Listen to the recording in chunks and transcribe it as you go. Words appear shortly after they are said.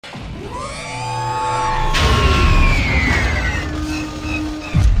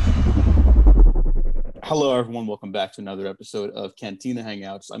Hello, everyone. Welcome back to another episode of Cantina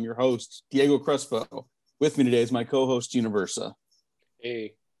Hangouts. I'm your host, Diego Crespo. With me today is my co-host, Universa.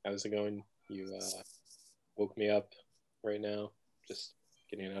 Hey, how's it going? You woke me up right now, just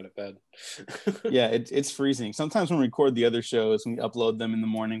getting out of bed. Yeah, it's freezing. Sometimes when we record the other shows, when we upload them in the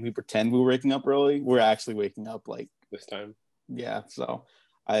morning, we pretend we're waking up early. We're actually waking up like this time. Yeah,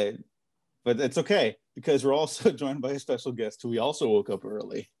 but it's okay because we're also joined by a special guest who we also woke up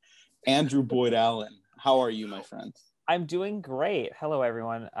early, Andrew Boyd Allen. How are you, my friend? I'm doing great. Hello,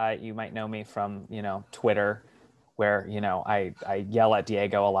 everyone. You might know me from, Twitter, where, I yell at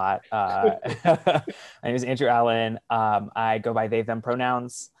Diego a lot. My name is Andrew Allen. I go by they, them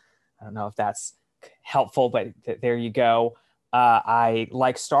pronouns. I don't know if that's helpful, but there you go. I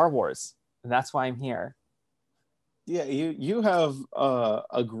like Star Wars, and that's why I'm here. Yeah, you have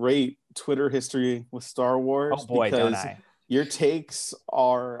a great Twitter history with Star Wars. Oh boy, don't I. Your takes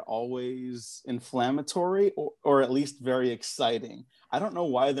are always inflammatory or at least very exciting. I don't know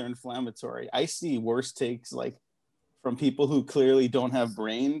why they're inflammatory. I see worse takes like from people who clearly don't have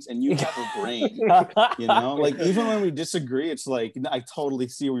brains, and you have a brain. Like even when we disagree, it's like I totally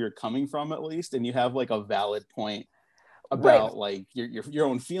see where you're coming from at least, and you have like a valid point about like your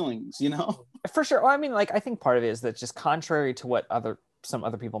own feelings, For sure. Well, I mean, like I think part of it is that just contrary to what some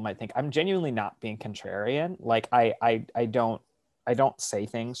other people might think, I'm genuinely not being contrarian. Like I don't say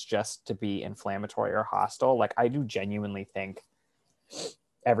things just to be inflammatory or hostile. Like I do genuinely think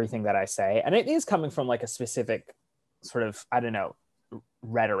everything that I say, and it is coming from like a specific sort of, I don't know,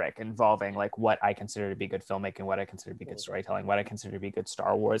 rhetoric involving like what I consider to be good filmmaking, what I consider to be good storytelling, what I consider to be good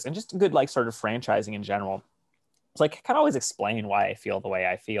Star Wars, and just good like sort of franchising in general. So like I can always explain why I feel the way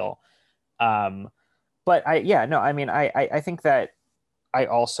I feel. But I think that I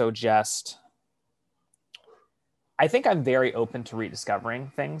also I think I'm very open to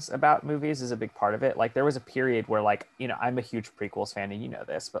rediscovering things about movies is a big part of it. Like there was a period where like, I'm a huge prequels fan and you know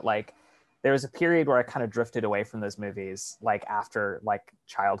this, but like there was a period where I kind of drifted away from those movies, like after like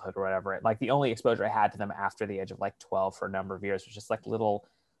childhood or whatever. Like the only exposure I had to them after the age of like 12 for a number of years was just like little,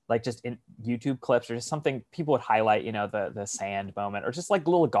 like just in YouTube clips or just something people would highlight, the sand moment or just like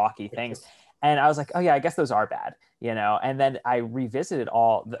little gawky things. And I was like, oh yeah, I guess those are bad, And then I revisited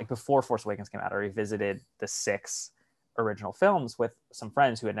like before Force Awakens came out, I revisited the 6 original films with some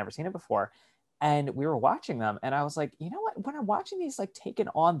friends who had never seen it before. And we were watching them. And I was like, you know what? When I'm watching these, like taken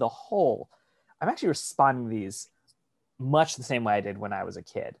on the whole, I'm actually responding to these much the same way I did when I was a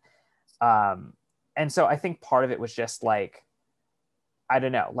kid. And so I think part of it was just like, I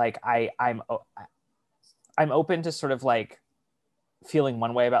don't know, like I'm open to sort of like feeling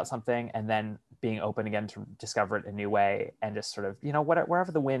one way about something and then being open again to discover it a new way and just sort of,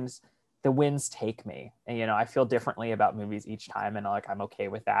 wherever the winds take me. And, I feel differently about movies each time. And like, I'm okay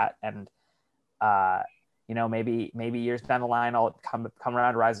with that. And, maybe years down the line, I'll come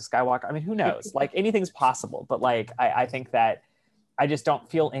around to Rise of Skywalker. I mean, who knows? Like anything's possible, but like, I think that I just don't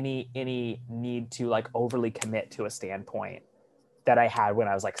feel any need to like overly commit to a standpoint that I had when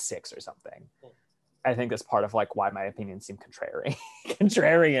I was like 6 or something. I think that's part of like why my opinions seem contrarian.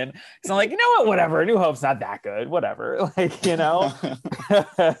 Because I'm like, you know what, whatever. New Hope's not that good. Whatever. Like,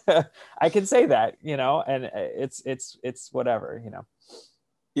 I can say that, and it's whatever,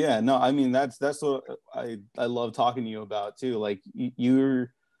 Yeah, no, I mean that's what I love talking to you about too. Like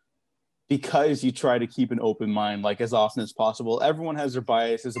you're because you try to keep an open mind like as often as possible. Everyone has their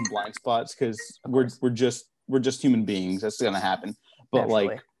biases and blind spots because we're just human beings. That's gonna happen. But naturally.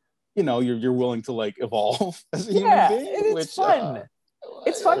 Like you're willing to like evolve as a human being. It's fun.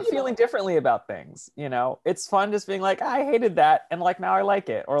 It's fun feeling differently about things. It's fun just being like, I hated that, and like now I like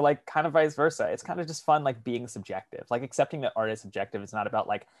it, or like kind of vice versa. It's kind of just fun, like being subjective, like accepting that art is subjective. It's not about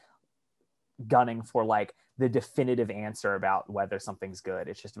like gunning for like the definitive answer about whether something's good.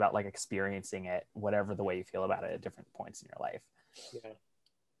 It's just about like experiencing it, whatever the way you feel about it at different points in your life. Yeah.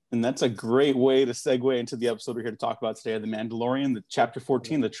 And that's a great way to segue into the episode we're here to talk about today, The Mandalorian, the chapter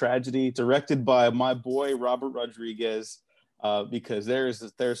 14, The Tragedy, directed by my boy, Robert Rodriguez, because there's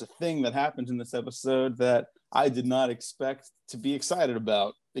a thing that happens in this episode that I did not expect to be excited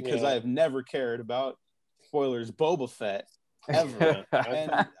about because I have never cared about, spoilers, Boba Fett, ever.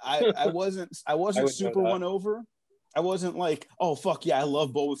 And I wasn't super won over. I wasn't like, oh, fuck yeah, I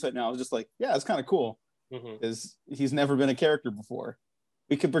love Boba Fett now. I was just like, yeah, it's kind of cool because he's never been a character before.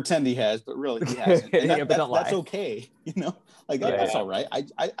 We could pretend he has, but really he hasn't. And that's okay, that's all right.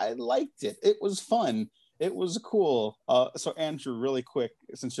 I liked it. It was fun. It was cool. So Andrew, really quick,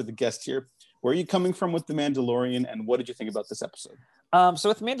 since you're the guest here, where are you coming from with The Mandalorian, and what did you think about this episode? So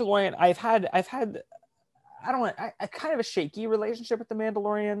with The Mandalorian, I've had I kind of a shaky relationship with The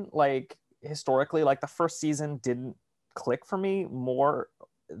Mandalorian. Like historically, like the first season didn't click for me more,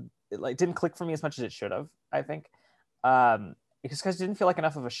 like didn't click for me as much as it should have, I think. Because it didn't feel like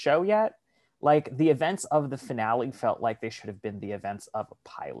enough of a show yet. Like the events of the finale felt like they should have been the events of a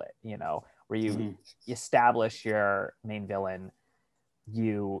pilot, you know, where you establish your main villain,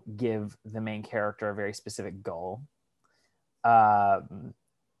 you give the main character a very specific goal.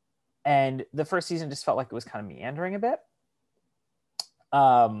 And the first season just felt like it was kind of meandering a bit.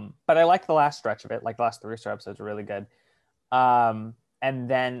 But I liked the last stretch of it. Like the last 3 or 4 episodes were really good. And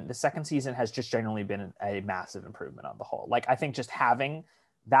then the second season has just generally been a massive improvement on the whole. Like I think just having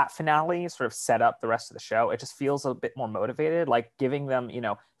that finale sort of set up the rest of the show, it just feels a bit more motivated, like giving them, you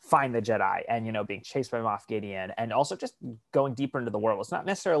know, find the Jedi and, you know, being chased by Moff Gideon, and also just going deeper into the world. It's not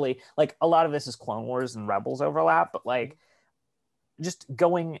necessarily like a lot of this is Clone Wars and Rebels overlap, but like just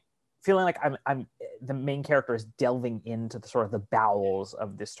feeling like I'm the main character is delving into the sort of the bowels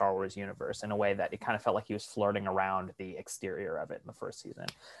of the Star Wars universe in a way that it kind of felt like he was flirting around the exterior of it in the first season.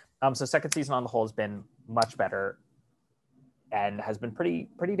 So second season on the whole has been much better and has been pretty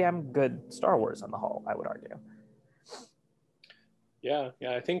damn good Star Wars on the whole, I would argue. Yeah,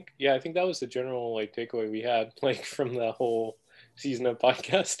 I think that was the general like takeaway we had like from the whole season of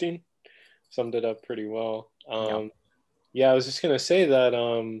podcasting. Summed it up pretty well. Yeah, I was just gonna say that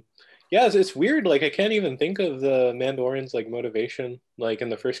yeah, it's weird. Like I can't even think of the Mandalorian's like motivation like in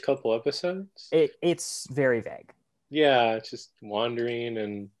the first couple episodes. It's very vague. Yeah, it's just wandering,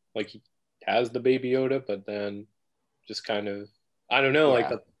 and like he has the baby Yoda, but then just kind of, I don't know, like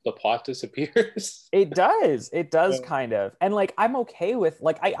the plot disappears. It does Yeah. kind of. And like I'm okay with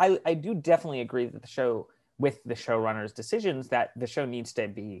like I do definitely agree that the show, with the showrunner's decisions, that the show needs to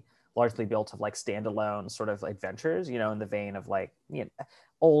be largely built of like standalone sort of adventures, you know, in the vein of like, you know,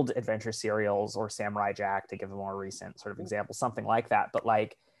 old adventure serials or Samurai Jack, to give a more recent sort of example, something like that. But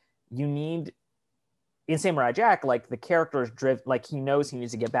like you need, in Samurai Jack, like the character is driven, like he knows he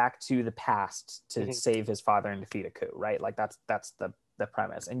needs to get back to the past to save his father and defeat a coup, right? Like that's the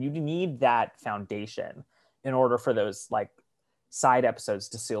premise, and you need that foundation in order for those like side episodes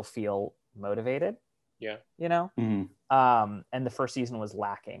to still feel motivated. Yeah, you know. And the first season was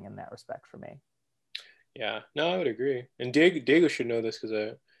lacking in that respect for me. Yeah, no, I would agree. And Diego should know this because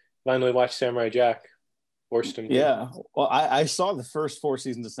I finally watched Samurai Jack. Forced him to. Yeah, well, I saw the first 4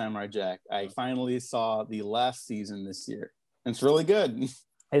 seasons of Samurai Jack. I finally saw the last season this year. It's really good.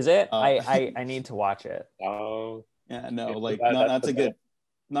 Is it? I need to watch it. Oh. Yeah, no, like not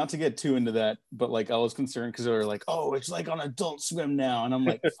to get too into that, but like I was concerned because they were like, oh, it's like on Adult Swim now, and I'm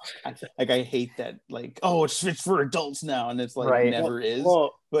like, I hate that, like, oh, it's for adults now, and it's like it never is.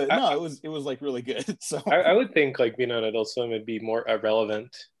 Well, but no, it was like really good. So I would think like being on Adult Swim would be more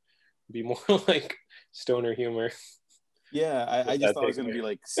relevant, be more like stoner humor. Yeah, I just thought it was gonna be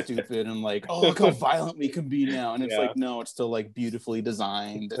like stupid and like, oh, look how violent we can be now, and it's like, no, it's still like beautifully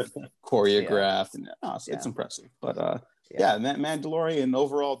designed and choreographed, and it's impressive. But Mandalorian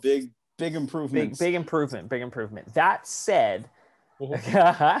overall big improvements. Big improvement. That said, I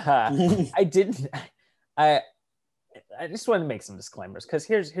just want to make some disclaimers, because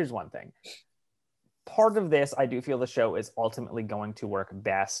here's one thing. Part of this, I do feel the show is ultimately going to work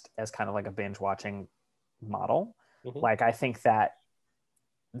best as kind of like a binge watching model. Like I think that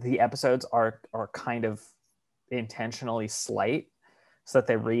the episodes are kind of intentionally slight so that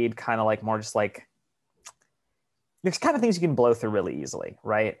they read kind of like more just like, there's kind of things you can blow through really easily,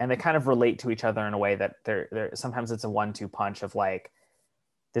 right? And they kind of relate to each other in a way that they're sometimes it's a 1-2 punch of like,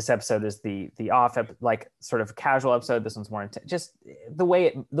 this episode is the off like sort of casual episode, this one's more intense. Just the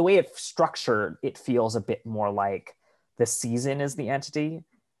way it's structured, it feels a bit more like the season is the entity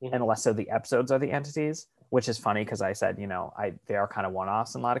and less so the episodes are the entities, which is funny because I said, you know, they are kind of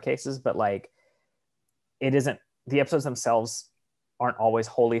one-offs in a lot of cases, but like it isn't, the episodes themselves aren't always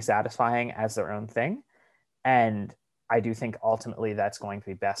wholly satisfying as their own thing. And I do think ultimately that's going to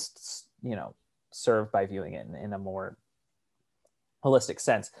be best, you know, served by viewing it in a more holistic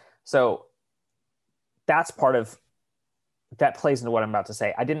sense. So that's part of that plays into what I'm about to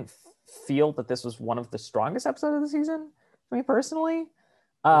say. I didn't feel that this was one of the strongest episodes of the season for me personally.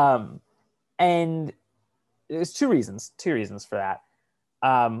 And there's two reasons for that.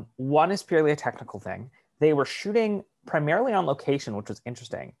 One is purely a technical thing. They were shooting primarily on location, which was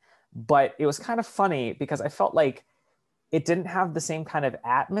interesting, but it was kind of funny because I felt like it didn't have the same kind of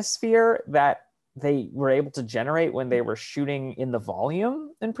atmosphere that they were able to generate when they were shooting in the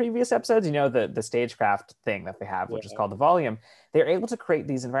volume in previous episodes. You know, the stagecraft thing that they have, which is called the volume. They're able to create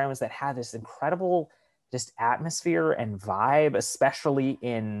these environments that have this incredible just atmosphere and vibe, especially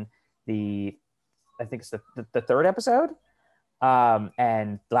in I think it's the third episode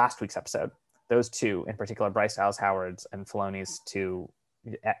and last week's episode. those two in particular, Bryce Dallas Howard's and Filoni's two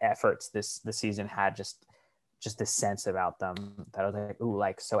efforts this season had just this sense about them that I was like, ooh,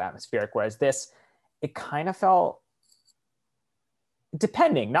 like so atmospheric. Whereas this, it kind of felt,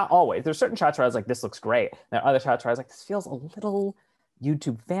 depending, not always. There's certain shots where I was like, this looks great. And there are other shots where I was like, this feels a little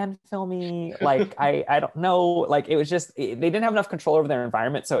YouTube fan filmy. Like, I don't know. Like, it was just, they didn't have enough control over their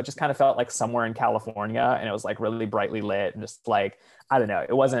environment. So it just kind of felt like somewhere in California, and it was like really brightly lit and just like, I don't know.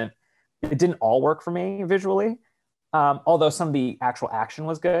 It didn't all work for me visually. Although some of the actual action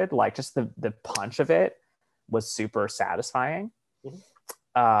was good. Like just the punch of it was super satisfying.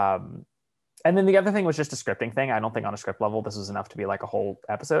 Mm-hmm. And then the other thing was just a scripting thing. I don't think on a script level, this was enough to be like a whole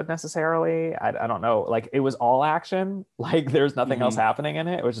episode necessarily. I don't know. Like it was all action. Like there's nothing else happening in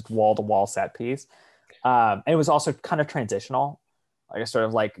it. It was just wall to wall set piece. And it was also kind of transitional. Like sort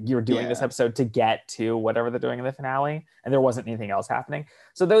of like you're doing this episode to get to whatever they're doing in the finale. And there wasn't anything else happening.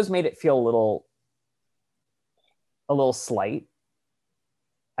 So those made it feel a little slight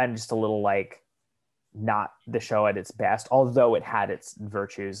and just a little like not the show at its best, although it had its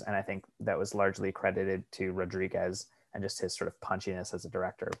virtues. And I think that was largely credited to Rodriguez and just his sort of punchiness as a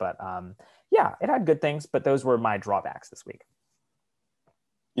director. But yeah, it had good things, but those were my drawbacks this week.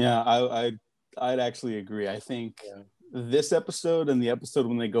 Yeah, I'd actually agree. I think this episode and the episode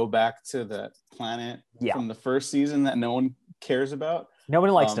when they go back to the planet from the first season that no one cares about.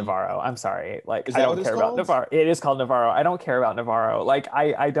 Nobody likes Navarro. I'm sorry. Like, I don't care about Navarro. It is called Navarro. I don't care about Navarro. Like,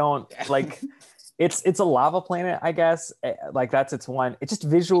 I don't like, it's a lava planet, I guess. Like that's its one. It just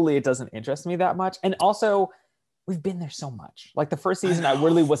visually, it doesn't interest me that much. And also we've been there so much. Like the first season, I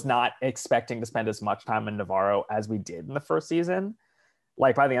really was not expecting to spend as much time in Navarro as we did in the first season.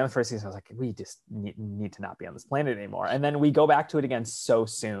 Like by the end of the first season, I was like, we just need to not be on this planet anymore. And then we go back to it again so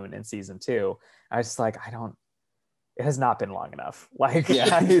soon in season 2. I was just like, it has not been long enough. Like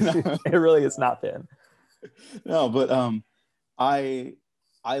it really has not been. No, but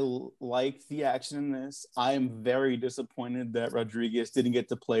I like the action in this. I am very disappointed that Rodriguez didn't get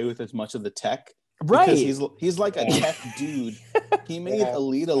to play with as much of the tech. Right. Because he's like a tech dude. He made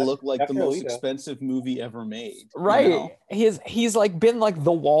Alita look like the most expensive movie ever made. Right. You know? He's like been like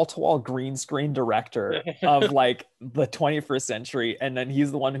the wall-to-wall green screen director of like the 21st century. And then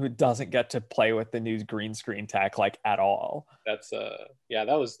he's the one who doesn't get to play with the new green screen tech like at all. That's that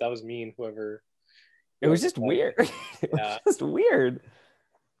was mean, whoever. It was just weird. It was just weird.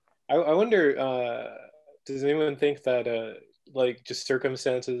 I wonder, does anyone think that like just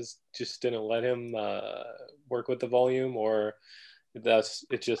circumstances just didn't let him work with the volume, or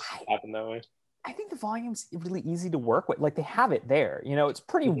it just happened that way? I think the volume's really easy to work with. Like they have it there, you know, it's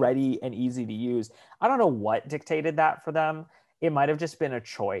pretty ready and easy to use. I don't know what dictated that for them. It might have just been a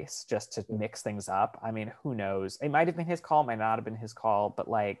choice just to mix things up. I mean, who knows? It might have been his call, might not have been his call, but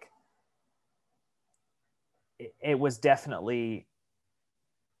like it was definitely,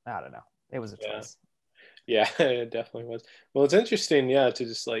 I don't know. It was a choice. Yeah, it definitely was. Well, it's interesting, to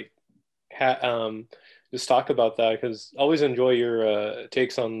just like just talk about that, because I always enjoy your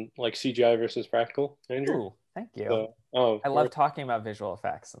takes on like CGI versus practical, Andrew. Ooh, thank you. I love talking about visual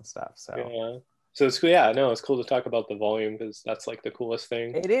effects and stuff. So so it's cool. Yeah, no, it's cool to talk about the volume because that's like the coolest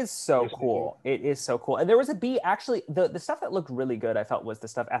thing. It is so cool. It is so cool. And there was a beat actually. The stuff that looked really good, I felt, was the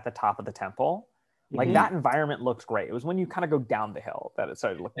stuff at the top of the temple. Like that environment looked great. It was when you kind of go down the hill that it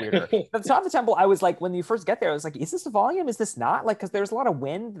started to look weirder. At the top of the temple, I was like, when you first get there, I was like, is this the volume? Is this not? Like, because there was a lot of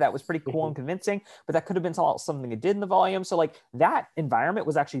wind that was pretty cool and convincing, but that could have been something it did in the volume. So like that environment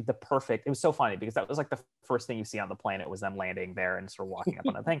was actually the perfect. It was so funny because that was like the first thing you see on the planet was them landing there and sort of walking up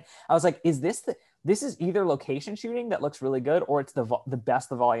on the thing. I was like, this is either location shooting that looks really good, or it's the best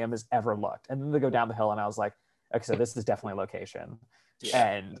the volume has ever looked. And then they go down the hill and I was like, okay, so this is definitely location.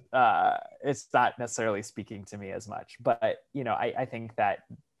 And it's not necessarily speaking to me as much, but you know, I think that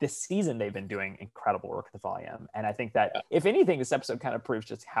this season they've been doing incredible work with the volume, and I think that if anything, this episode kind of proves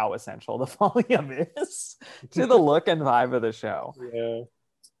just how essential the volume is to the look and vibe of the show.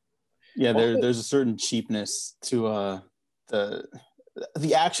 There's a certain cheapness to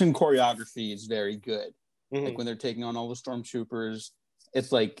the action choreography is very good. Like when they're taking on all the stormtroopers,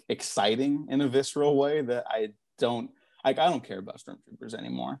 it's like exciting in a visceral way that I don't care about stormtroopers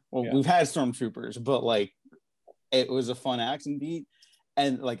anymore. Well, we've had stormtroopers, but like it was a fun action beat,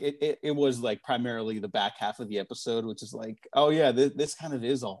 and like it was like primarily the back half of the episode, which is like, oh yeah, this kind of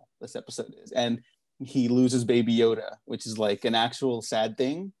is all this episode is. And he loses Baby Yoda, which is like an actual sad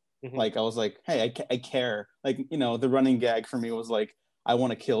thing. Like I was like, hey, I care. Like, you know, the running gag for me was like, I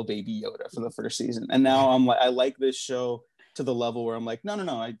want to kill Baby Yoda for the first season, and now I'm like, I like this show to the level where I'm like, no,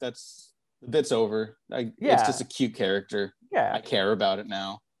 that's the bit's over. It's just a cute character. I care about it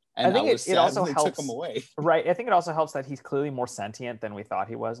now. And I think was it sad also when they helps, took him away. right? I think it also helps that he's clearly more sentient than we thought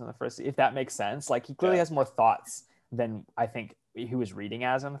he was in the first, if that makes sense. Like he clearly has more thoughts than I think he was reading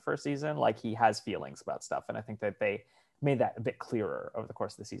as in the first season. Like he has feelings about stuff. And I think that they made that a bit clearer over the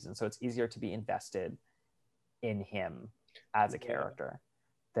course of the season. So it's easier to be invested in him as a character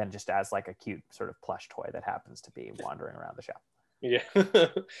than just as like a cute sort of plush toy that happens to be wandering around the show. Yeah.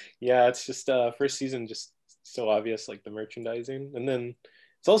 Yeah, it's just first season just so obvious, like the merchandising. And then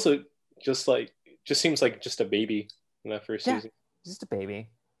it's also just seems like just a baby in that first season. Just a baby.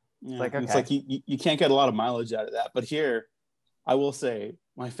 Yeah, like, okay. It's like you can't get a lot of mileage out of that. But here, I will say,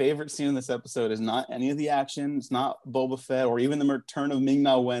 my favorite scene in this episode is not any of the action. It's not Boba Fett or even the return of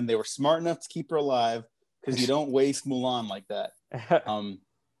Ming-Na Wen. They were smart enough to keep her alive because you don't waste Mulan like that.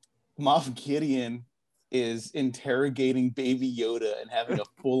 Moff Gideon is interrogating Baby Yoda and having a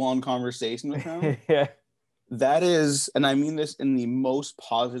full-on conversation with him. Yeah. That is, and I mean this in the most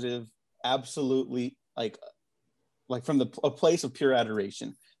positive, absolutely, like from a place of pure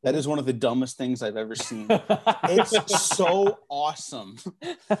adoration. That is one of the dumbest things I've ever seen. It's so awesome.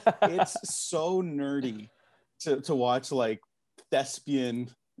 It's so nerdy to watch like thespian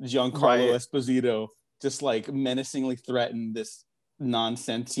Giancarlo Esposito just like menacingly threaten this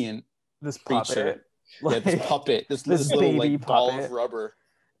non-sentient creature. Puppet. This puppet, this little like ball of rubber.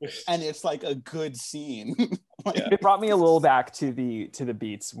 And it's like a good scene. It brought me a little back to the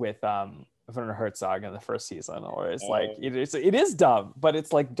beats with Werner Herzog in the first season, or it's like it is dumb, but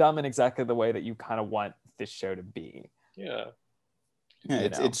it's like dumb in exactly the way that you kind of want this show to be. Yeah,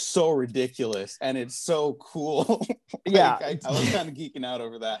 it's so ridiculous and it's so cool. I was kind of geeking out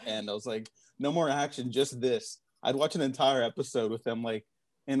over that, and I was like, no more action, just this. I'd watch an entire episode with them like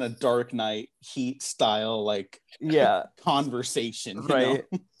in a Dark Knight Heat style conversation, right?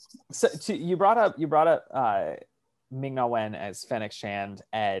 So you brought up Ming-Na Wen as Fennec Shand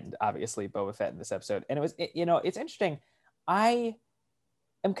and obviously Boba Fett in this episode, and it was it's interesting. I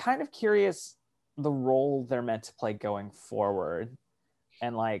am kind of curious the role they're meant to play going forward,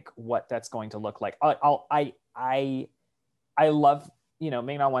 and like what that's going to look like. I love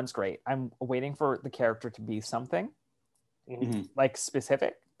Ming-Na Wen's great. I'm waiting for the character to be something like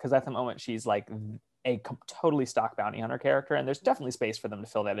specific, because at the moment she's like a totally stock bounty hunter character, and there's definitely space for them to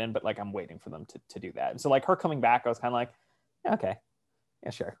fill that in, but like I'm waiting for them to do that. And so like her coming back, I was kind of like, okay, yeah,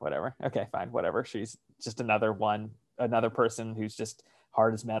 sure, whatever, okay, fine, whatever. She's just another person who's just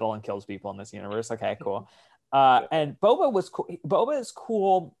hard as metal and kills people in this universe. Okay, cool. And Boba was cool. Boba is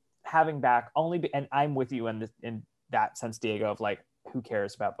cool having back and I'm with you in that sense, Diego, of like, who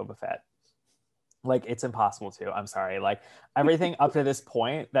cares about Boba Fett? Like, it's impossible to. I'm sorry. Like, everything up to this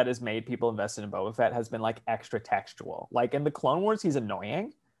point that has made people invested in Boba Fett has been like extra textual. Like in the Clone Wars, he's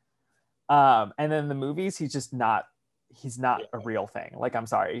annoying. And then in the movies, he's not a real thing. Like, I'm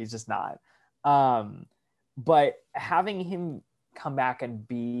sorry, he's just not. But having him come back and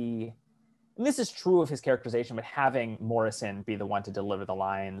be, and this is true of his characterization, but having Morrison be the one to deliver the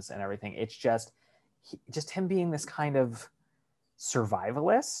lines and everything, it's just him being this kind of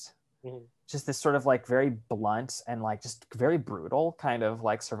survivalist. Just this sort of like very blunt and like just very brutal kind of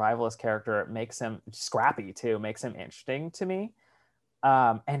like survivalist character makes him scrappy too, makes him interesting to me.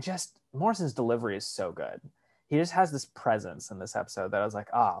 And just Morrison's delivery is so good. He just has this presence in this episode that I was like,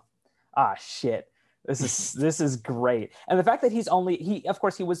 shit, this is great. And the fact that he of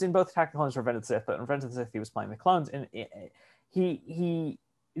course he was in both Attack of the Clones and Revenge of the Sith, but in Revenge of the Sith he was playing the clones, and he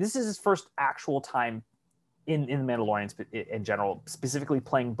this is his first actual time in the Mandalorian in general, specifically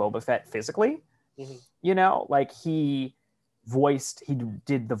playing Boba Fett physically. Like he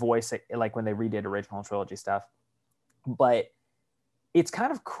did the voice like when they redid original trilogy stuff. But it's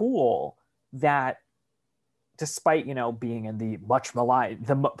kind of cool that despite being in the much maligned,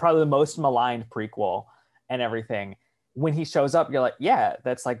 probably the most maligned prequel and everything, when he shows up, you're like, yeah,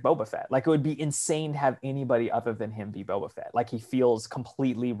 that's like Boba Fett. Like, it would be insane to have anybody other than him be Boba Fett. Like, he feels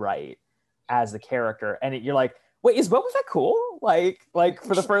completely right as the character, and you're like, wait, is Boba Fett cool? Like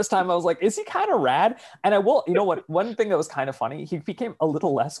for the first time I was like, is he kind of rad? And I will, one thing that was kind of funny, he became a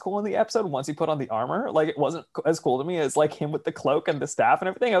little less cool in the episode once he put on the armor. Like, it wasn't as cool to me as like him with the cloak and the staff and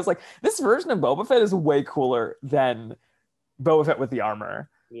everything. I was like, this version of Boba Fett is way cooler than Boba Fett with the armor.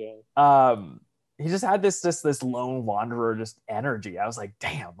 He just had this lone wanderer just energy. I was like,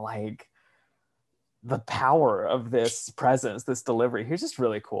 damn, like the power of this presence, this delivery. He was just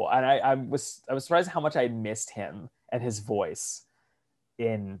really cool. And I was surprised how much I missed him and his voice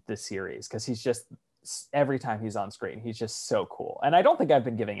in the series, because he's just, every time he's on screen, he's just so cool. And I don't think I've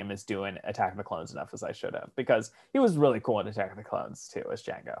been giving him his due in Attack of the Clones enough as I should have, because he was really cool in Attack of the Clones too, as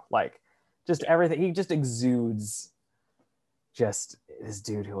Jango. Like, just everything, he just exudes just this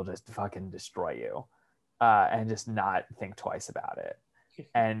dude who will just fucking destroy you, and just not think twice about it.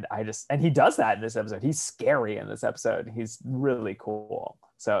 And he does that in this episode. He's scary in this episode. He's really cool.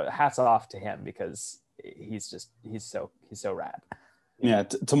 So hats off to him, because he's so rad. Yeah,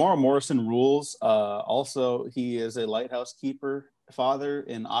 Tamara Morrison rules. Also, he is a lighthouse keeper father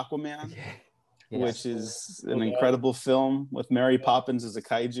in Aquaman, which is an incredible film with Mary Poppins as a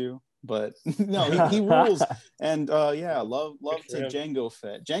kaiju. But no, he rules. And love to Jango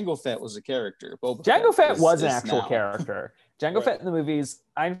Fett. Jango Fett was a character. Jango Fett was an actual character. Jango Fett in the movies,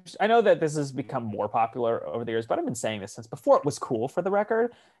 I know that this has become more popular over the years, but I've been saying this since before it was cool, for the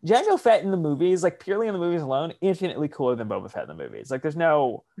record. Jango Fett in the movies, like purely in the movies alone, infinitely cooler than Boba Fett in the movies. Like there's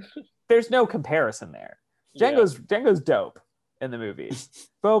no comparison there. Jango's dope in the movies.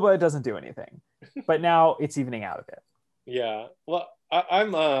 Boba doesn't do anything. But now it's evening out a bit. Yeah. Well,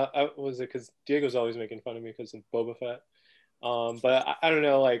 I'm was it because Diego's always making fun of me because of Boba Fett. But I don't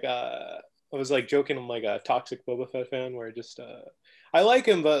know, like I was like joking, I'm like a toxic Boba Fett fan, where just I like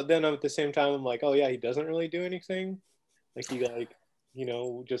him, but then at the same time I'm like, oh yeah, he doesn't really do anything. Like he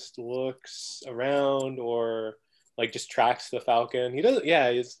just looks around, or like just tracks the Falcon. He doesn't.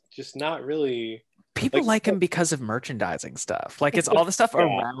 Yeah, he's just not really. People like him because of merchandising stuff. Like it's all the stuff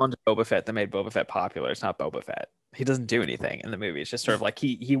around Boba Fett that made Boba Fett popular. It's not Boba Fett. He doesn't do anything in the movie. It's just sort of like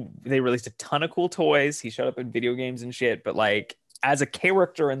they released a ton of cool toys. He showed up in video games and shit, but like as a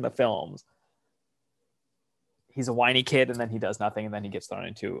character in the films, he's a whiny kid, and then he does nothing, and then he gets thrown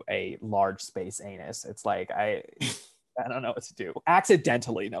into a large space anus. It's like I don't know what to do.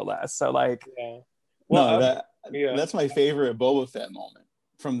 Accidentally, no less. So like, that's my favorite Boba Fett moment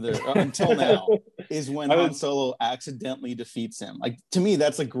from until now is when Han Solo accidentally defeats him. Like to me,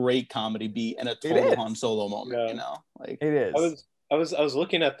 that's a great comedy beat and a total Han Solo moment. You know, like it is. I was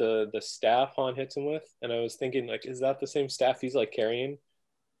looking at the staff Han hits him with, and I was thinking, like, is that the same staff he's like carrying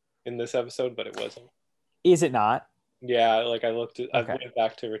in this episode? But it wasn't. Is it not? Yeah, like I went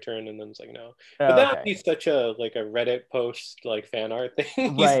back to Return, and then it's like no. But that would be such a Reddit post, like fan art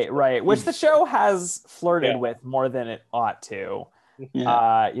thing. Right. Which the show has flirted with more than it ought to.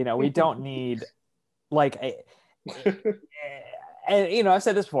 Yeah. We don't need and I've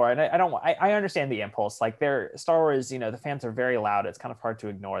said this before, and I understand the impulse. Like Star Wars, the fans are very loud. It's kind of hard to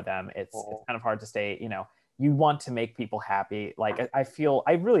ignore them. It's kind of hard to stay, you want to make people happy. Like I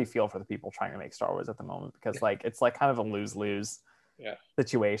really feel for the people trying to make Star Wars at the moment, because like it's like kind of a lose-lose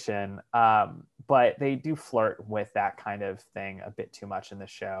situation. But they do flirt with that kind of thing a bit too much in the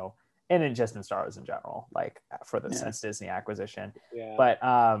show, and in Star Wars in general, like since Disney acquisition. Yeah. But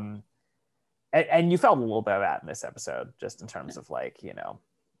and you felt a little bit of that in this episode, just in terms of like,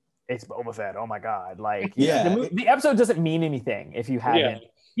 it's Boba Fett. Oh my God. Like, the episode doesn't mean anything if you haven't,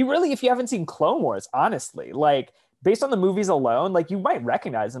 if you haven't seen Clone Wars, honestly, like based on the movies alone, like you might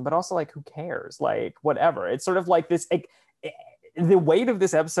recognize them, but also like, who cares? Like, whatever. It's sort of like this, the weight of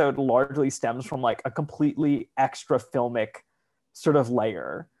this episode largely stems from like a completely extra filmic sort of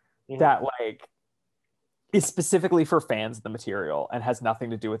layer that like is specifically for fans of the material and has nothing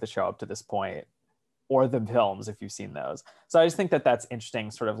to do with the show up to this point, or the films if you've seen those. So I just think that that's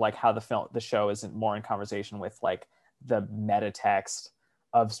interesting, sort of like how the show isn't more in conversation with like the meta text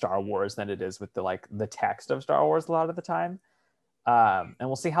of Star Wars than it is with the text of Star Wars a lot of the time. And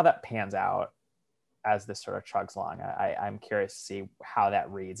we'll see how that pans out as this sort of chugs along. I'm curious to see how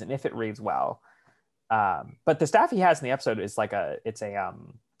that reads and if it reads well. But the staff he has in the episode is like it's a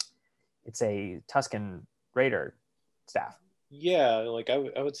Tusken Raider staff. Yeah, like I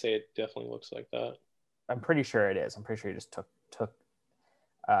would say it definitely looks like that. I'm pretty sure it is. I'm pretty sure he just took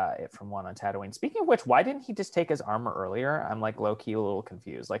it from one on Tatooine. Speaking of which, why didn't he just take his armor earlier? I'm like low-key a little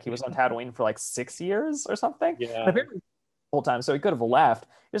confused. Like he was on Tatooine for like 6 years or something. Yeah. Apparently the whole time, so he could have left,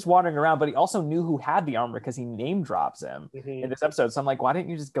 just wandering around, but he also knew who had the armor because he name drops him in this episode. So I'm like, why didn't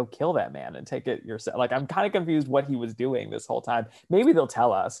you just go kill that man and take it yourself? Like I'm kind of confused what he was doing this whole time. Maybe they'll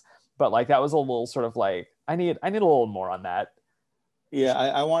tell us, but like that was a little sort of like I need a little more on that. Yeah,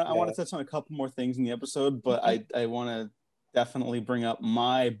 I want to touch on a couple more things in the episode, but I want to definitely bring up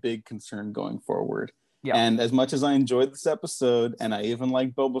my big concern going forward. Yeah. And as much as I enjoyed this episode, and I even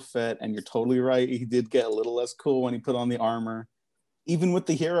like Boba Fett, and you're totally right, he did get a little less cool when he put on the armor. Even with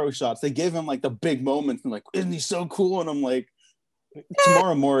the hero shots, they gave him like the big moments, and like, isn't he so cool? And I'm like,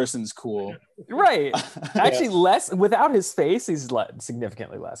 Tamara Morrison's cool, right? Actually, less without his face, he's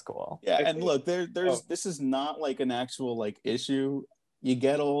significantly less cool. Yeah, and look, this is not like an actual like issue. You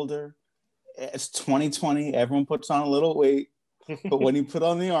get older. It's 2020. Everyone puts on a little weight, but when you put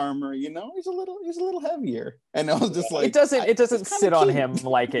on the armor, he's a little heavier. And I was just like, it doesn't sit on him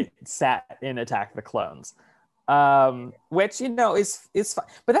like it sat in Attack of the Clones. Which, you know, is fine.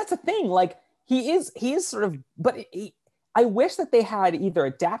 But that's the thing, like he is sort of, but I wish that they had either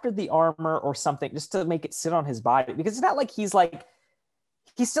adapted the armor or something just to make it sit on his body, because it's not like he's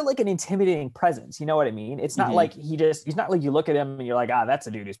still like an intimidating presence. You know what I mean? It's not like he's not like you look at him and you're like, that's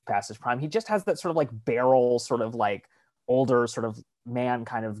a dude who's past his prime. He just has that sort of like barrel, sort of like older sort of man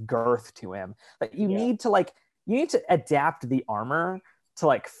kind of girth to him. Like you need to adapt the armor to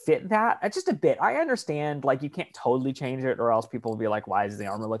like fit that just a bit. I understand like you can't totally change it or else people will be like, why does the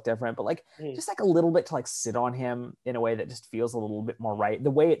armor look different? But like just like a little bit to like sit on him in a way that just feels a little bit more right. The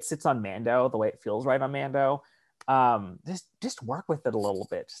way it sits on Mando, the way it feels right on Mando. Just work with it a little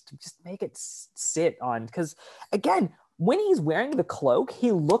bit, just make it sit on, because again, when he's wearing the cloak,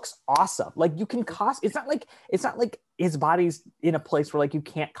 he looks awesome. Like you can it's not like his body's in a place where like you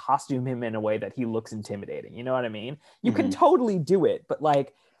can't costume him in a way that he looks intimidating. You know what I mean? You can totally do it, but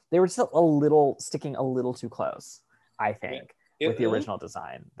like they were still sticking a little too close, I think, with the original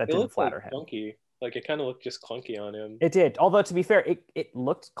design. That didn't flatter him. Clunky. Like it kind of looked just clunky on him. It did. Although to be fair, it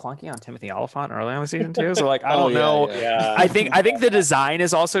looked clunky on Timothy Olyphant early on the season too. So like I don't know. Yeah. I think the design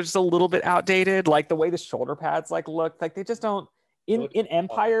is also just a little bit outdated. Like the way the shoulder pads like look, like they just don't in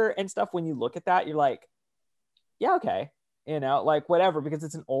Empire and stuff. When you look at that, you're like, yeah, okay, you know, like whatever, because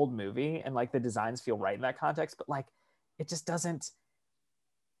it's an old movie and like the designs feel right in that context. But like it just doesn't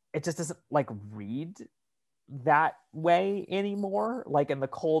like read that way anymore. Like in the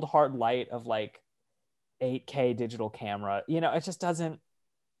cold hard light of like 8K digital camera, you know, it just doesn't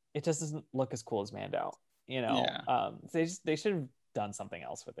look as cool as Mando, you know. They should have done something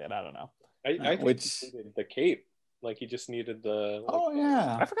else with it. I don't know. I think he needed the cape. Like he just needed the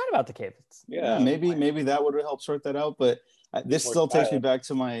I forgot about the cape. Maybe that would have helped sort that out, but this still takes me back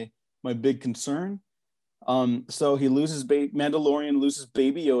to my big concern. So he loses Mandalorian loses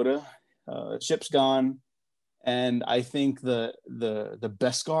Baby Yoda, ship's gone. And I think the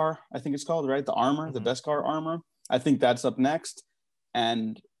Beskar, I think it's called, right? The armor, the Beskar armor. I think that's up next.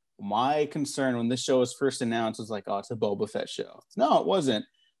 And my concern when this show was first announced was like, oh, it's a Boba Fett show. No, it wasn't.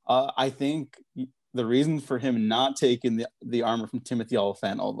 I think the reason for him not taking the armor from Timothy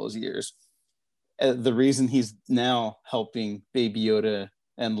Olyphant all those years, the reason he's now helping Baby Yoda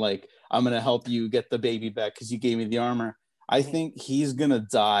and like, I'm going to help you get the baby back because you gave me the armor. I think he's going to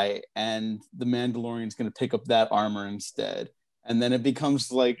die and the Mandalorian's going to pick up that armor instead. And then it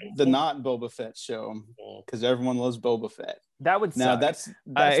becomes like the not Boba Fett show because everyone loves Boba Fett. That would now suck. that's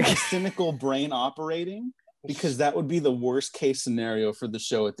my cynical brain operating, because that would be the worst case scenario for the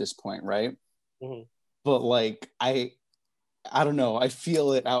show at this point, right? But like I don't know. I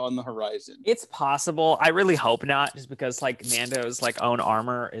feel it out on the horizon. It's possible. I really hope not, just because like Mando's like own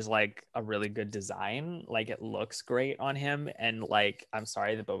armor is like a really good design. Like it looks great on him, and like I'm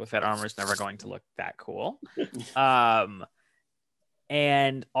sorry, the Boba Fett armor is never going to look that cool.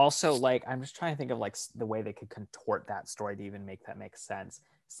 And also like I'm just trying to think of like the way they could contort that story to even make that make sense.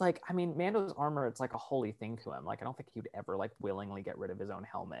 It's like, I mean, Mando's armor, it's like a holy thing to him. Like I don't think he would ever like willingly get rid of his own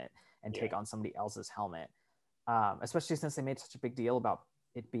helmet and take on somebody else's helmet. Especially since they made such a big deal about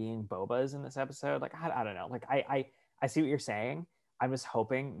it being Boba's in this episode. Like I don't know. Like I see what you're saying. I'm just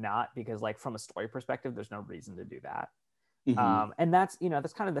hoping not, because like from a story perspective, there's no reason to do that. And that's, you know,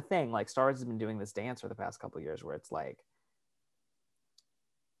 that's kind of the thing. Like Star Wars has been doing this dance for the past couple of years where it's like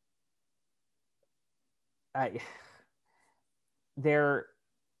they're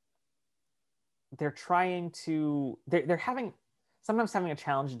trying to they're sometimes having a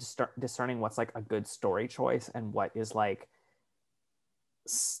challenge to start discerning what's like a good story choice and what is like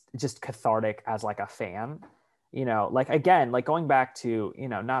just cathartic as like a fan, you know. Like again, like going back to, you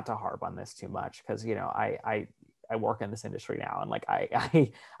know, not to harp on this too much, because you know I work in this industry now, and like I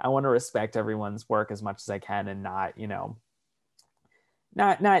want to respect everyone's work as much as I can, and not, you know,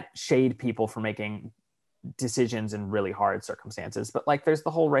 not shade people for making decisions in really hard circumstances. But like there's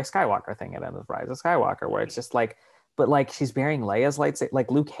the whole Rey Skywalker thing at End of Rise of Skywalker, where it's just like, but like she's bearing Leia's lightsaber. Like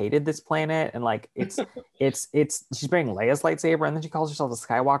Luke hated this planet, and like it's she's bearing Leia's lightsaber, and then she calls herself a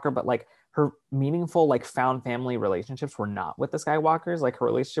Skywalker. But like her meaningful like found family relationships were not with the Skywalkers. Like her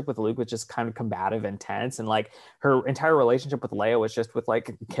relationship with Luke was just kind of combative and tense, and like her entire relationship with Leia was just with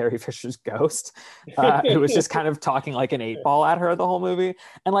like Carrie Fisher's ghost, who was just kind of talking like an 8-ball at her the whole movie.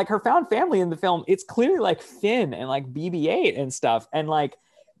 And like her found family in the film, it's clearly like Finn and like BB-8 and stuff, and like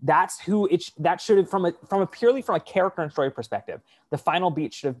that's who that should have, from a purely from a character and story perspective, the final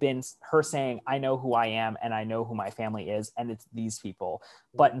beat should have been her saying, I know who I am and I know who my family is, and it's these people.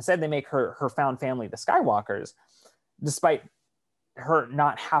 But instead they make her found family the Skywalkers, despite her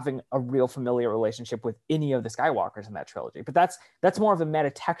not having a real familiar relationship with any of the Skywalkers in that trilogy. But that's more of a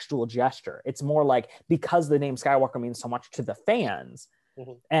metatextual gesture. It's more like, because the name Skywalker means so much to the fans,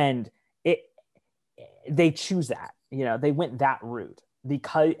 and they choose that, they went that route,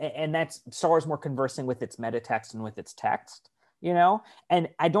 and that's Star Wars more conversing with its metatext and with its text, and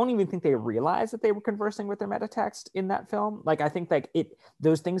I don't even think they realized that they were conversing with their metatext in that film. Like, I think like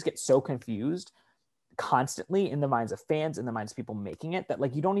those things get so confused constantly in the minds of fans, in the minds of people making it, that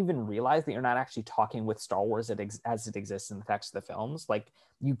like you don't even realize that you're not actually talking with Star Wars as it exists in the text of the films. Like,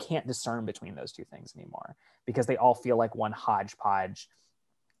 you can't discern between those two things anymore, because they all feel like one hodgepodge.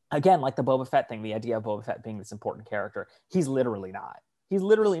 Again, like the Boba Fett thing, the idea of Boba Fett being this important character, he's literally not.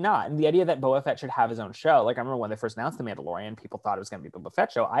 And the idea that Boba Fett should have his own show, like I remember when they first announced The Mandalorian, people thought it was going to be a Boba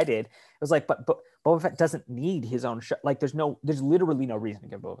Fett show. I did. It was like, but Boba Fett doesn't need his own show. Like, there's literally no reason to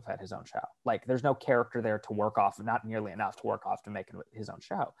give Boba Fett his own show. Like, there's no character there to work off, not nearly enough to work off to make it his own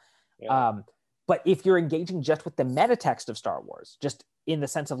show. Yeah. But if you're engaging just with the metatext of Star Wars, just in the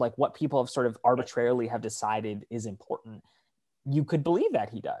sense of like what people have sort of arbitrarily have decided is important, you could believe that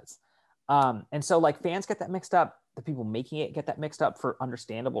he does. And so like fans get that mixed up, the people making it get that mixed up for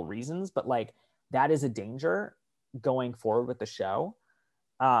understandable reasons, but like that is a danger going forward with the show.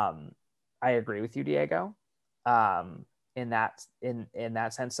 I agree with you, Diego, in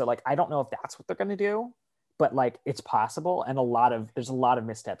that sense. So like I don't know if that's what they're going to do, but like it's possible, and there's a lot of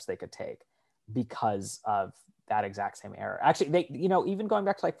missteps they could take because of that exact same error. Actually, they, even going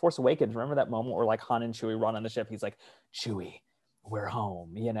back to like Force Awakens, remember that moment where like Han and Chewie run on the ship? He's like, Chewie, we're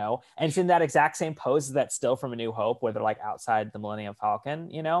home, and it's in that exact same pose as that still from A New Hope where they're like outside the Millennium Falcon,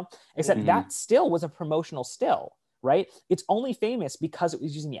 except that still was a promotional still, right? It's only famous because it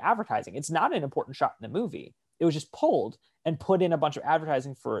was using the advertising. It's not an important shot in the movie. It was just pulled and put in a bunch of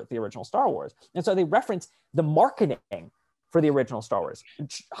advertising for the original Star Wars. And so they reference the marketing for the original Star Wars.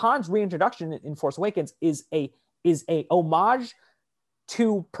 Han's reintroduction in Force Awakens is a homage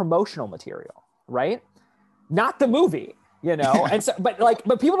to promotional material, right? Not the movie. And so, but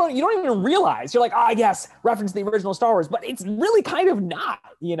people you don't even realize. You're like, yes, reference the original Star Wars, but it's really kind of not,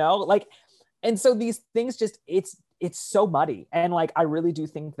 and so these things just, it's so muddy. And like, I really do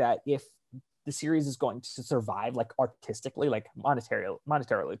think that if the series is going to survive, like artistically, like monetarily,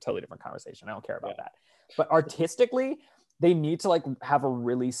 totally different conversation. I don't care about that, but artistically, they need to like have a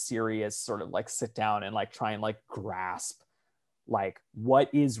really serious sort of like sit down and like try and like grasp like what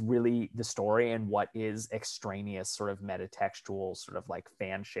is really the story and what is extraneous sort of metatextual sort of like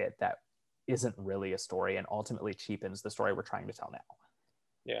fan shit that isn't really a story and ultimately cheapens the story we're trying to tell now.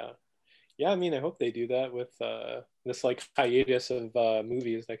 I mean, I hope they do that with this like hiatus of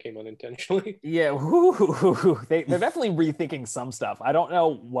movies that came unintentionally. They're definitely rethinking some stuff. I don't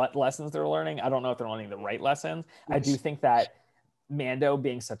know what lessons they're learning. I don't know if they're learning the right lessons. I do think that Mando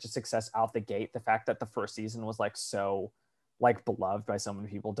being such a success out the gate, the fact that the first season was like so like beloved by so many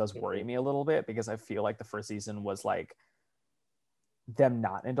people does worry me a little bit, because I feel like the first season was like them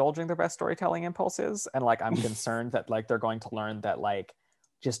not indulging their best storytelling impulses, and like I'm concerned that like they're going to learn that like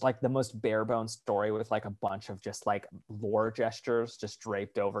just like the most bare bones story with like a bunch of just like lore gestures just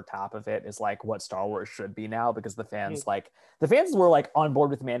draped over top of it is like what Star Wars should be now, because the fans were like on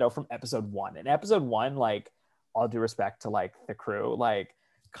board with Mando from episode 1, and episode 1, like all due respect to like the crew, like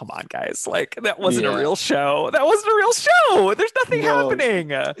come on guys, like that wasn't a real show. There's nothing happening.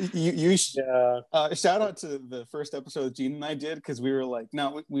 Shout out to the first episode Gene and I did, because we were like,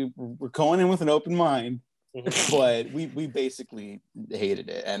 no, we're going in with an open mind, but we basically hated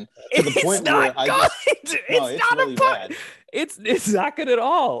it, and to the point where it's really bad. It's not good at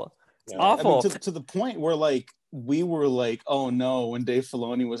all. It's awful. I mean, to the point where like we were like, oh no, when Dave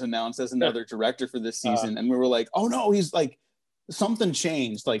Filoni was announced as another director for this season, and we were like, oh no, he's like something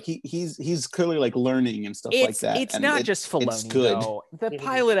changed. Like he's clearly like learning and stuff like that. It's not just Filoni. It's good. Though. The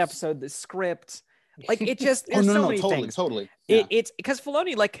pilot episode, the script, like it just there's many things. Totally. Yeah. It's because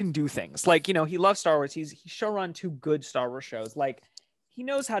Filoni like can do things. Like he loves Star Wars. He showrun 2 good Star Wars shows. Like he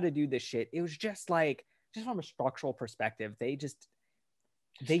knows how to do this shit. It was just from a structural perspective, they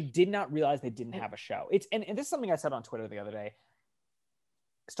did not realize they didn't have a show. And this is something I said on Twitter the other day.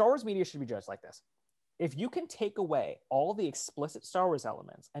 Star Wars media should be judged like this. If you can take away all the explicit Star Wars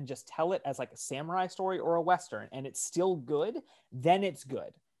elements and just tell it as like a samurai story or a Western, and it's still good, then it's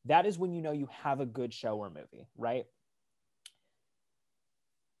good. That is when you know you have a good show or movie, right?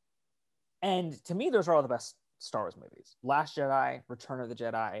 And to me, those are all the best Star Wars movies. Last Jedi, Return of the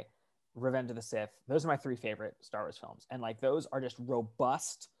Jedi, Revenge of the Sith. Those are my 3 favorite Star Wars films. And like those are just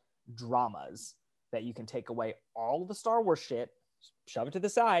robust dramas that you can take away all of the Star Wars shit, shove it to the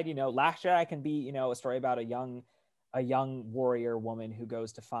side. Last Jedi can be, a story about a young a young warrior woman who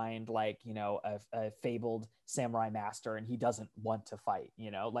goes to find like, you know, a fabled samurai master, and he doesn't want to fight,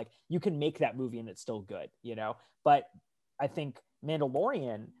 you know, like you can make that movie and it's still good, you know. But I think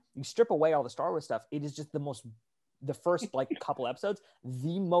Mandalorian, you strip away all the Star Wars stuff, it is just the first like couple episodes,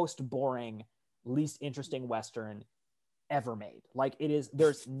 the most boring, least interesting Western ever made. Like it is,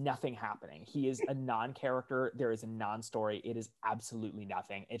 there's nothing happening. He is a non-character. There is a non-story. It is absolutely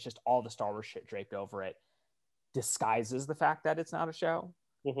nothing. It's just all the Star Wars shit draped over it disguises the fact that it's not a show.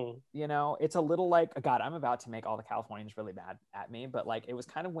 Mm-hmm. You know, it's a little like, God, I'm about to make all the Californians really mad at me, but like it was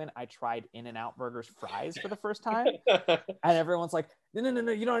kind of when I tried In-N-Out Burger's fries for the first time, and everyone's like, no,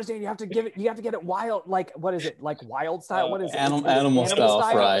 you don't understand. You have to get it wild. Like, what is it? Like wild style? What is it? Animal style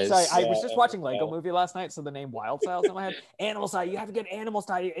fries. Sorry, I Yeah, was just watching Lego style. Movie last night, so the name Wild Style's in my head. Animal style. You have to get animal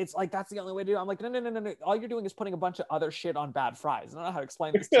style. It's like that's the only way to do it. I'm like, no. All you're doing is putting a bunch of other shit on bad fries. I don't know how to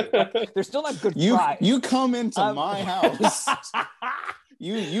explain this to you. Like, they're still not good fries. You come into my house.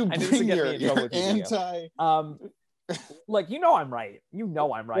 You bring your anti. Like, you know I'm right. You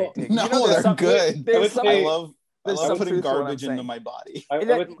know I'm right. Well, you know, they're good. I love putting truth to what I'm garbage into saying. my body. I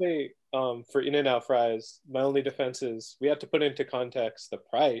would say for In-N-Out fries, my only defense is we have to put into context the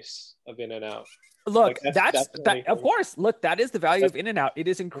price of In-N-Out. Look, Like, that's that. Of course, look, that is the value of In-N-Out. It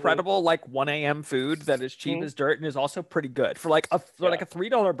is incredible, like 1 a.m. food that is cheap as dirt and is also pretty good for like a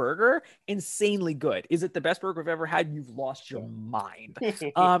 $3 burger. Insanely good. Is it the best burger I've ever had? You've lost your mind.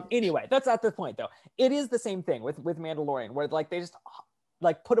 Anyway, that's not the point though. It is the same thing with Mandalorian, where like they just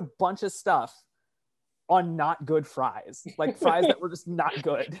like put a bunch of stuff on not good fries, like fries that were just not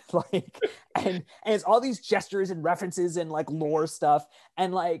good. Like, and it's all these gestures and references and like lore stuff,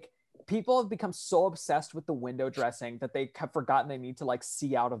 and like people have become so obsessed with the window dressing that they have forgotten they need to like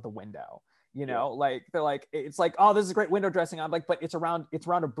see out of the window. You know, like they're like, it's like, oh, this is great window dressing. I'm like, but it's around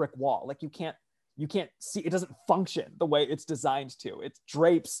a brick wall. Like you can't see, it doesn't function the way it's designed to. It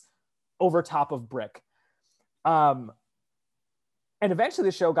drapes over top of brick. And eventually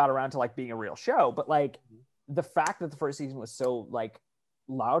the show got around to like being a real show, but like the fact that the first season was so like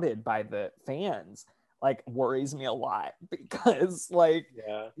lauded by the fans like worries me a lot, because like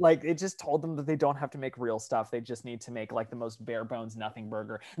it just told them that they don't have to make real stuff. They just need to make like the most bare bones nothing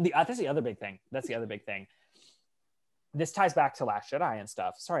burger. And that's the other big thing. This ties back to Last Jedi and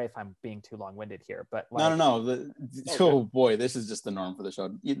stuff. Sorry if I'm being too long-winded here, but like, no. Oh boy, this is just the norm for the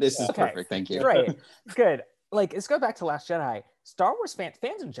show. This is perfect. Thank you. Great, good. Like, let's go back to Last Jedi. Star Wars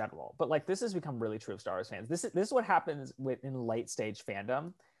fans in general, but like this has become really true of Star Wars fans. This is what happens in late stage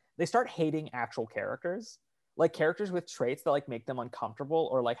fandom. They start hating actual characters, like characters with traits that like make them uncomfortable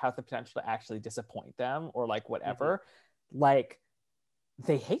or like have the potential to actually disappoint them or like whatever. Like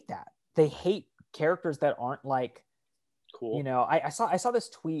they hate that. They hate characters that aren't like cool. You know, I saw this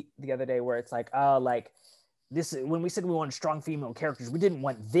tweet the other day where it's like, like this, when we said we wanted strong female characters, we didn't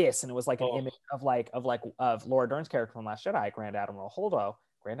want this, and it was like an image of Laura Dern's character from Last Jedi, Grand Admiral Holdo.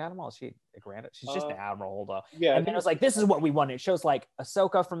 Grand Admiral? Is she a Grand? She's just an Admiral Holdo. Yeah. And then it was like, this is what we wanted. It shows like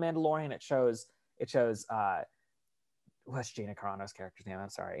Ahsoka from Mandalorian. It shows what's Gina Carano's character's name? I'm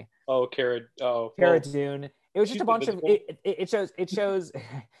sorry. Cara Dune. It was just a bunch of it shows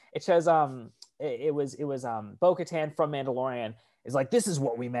Bo-Katan from Mandalorian is like, this is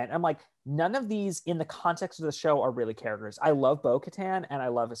what we meant. I'm like, none of these in the context of the show are really characters. I love Bo-Katan and I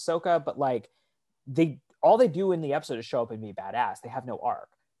love Ahsoka, but like all they do in the episode is show up and be badass. They have no arc.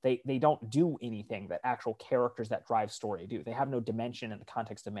 They don't do anything that actual characters that drive story do. They have no dimension in the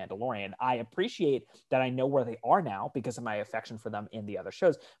context of Mandalorian. I appreciate that I know where they are now because of my affection for them in the other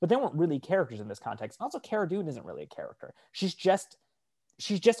shows, but they weren't really characters in this context. Also, Cara Dune isn't really a character. She's just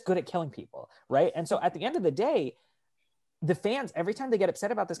good at killing people, right? And so at the end of the day, the fans, every time they get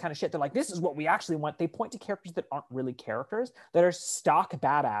upset about this kind of shit, they're like, this is what we actually want. They point to characters that aren't really characters, that are stock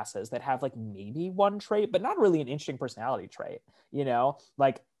badasses that have like maybe one trait, but not really an interesting personality trait, you know,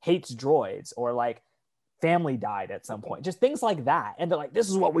 like hates droids or like family died at some point, just things like that. And they're like, this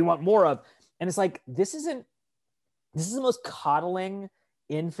is what we want more of. And it's like, this is the most coddling,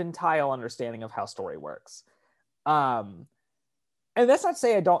 infantile understanding of how story works. And that's not to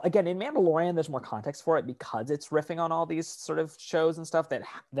say I don't, again, in Mandalorian, there's more context for it because it's riffing on all these sort of shows and stuff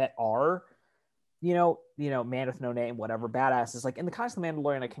that are, you know, man with no name, whatever, badasses. Like in the context of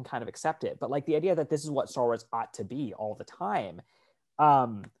Mandalorian, I can kind of accept it. But like the idea that this is what Star Wars ought to be all the time,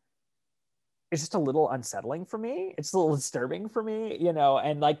 it's just a little unsettling for me. It's a little disturbing for me, you know,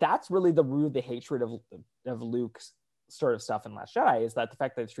 and like that's really the root of the hatred of Luke's sort of stuff in Last Jedi, is that the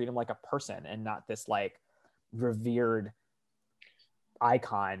fact that they treat him like a person and not this like revered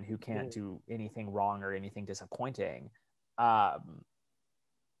icon who can't do anything wrong or anything disappointing. And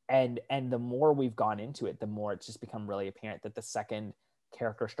And the more we've gone into it, the more it's just become really apparent that the second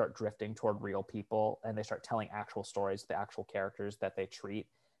characters start drifting toward real people and they start telling actual stories, the actual characters that they treat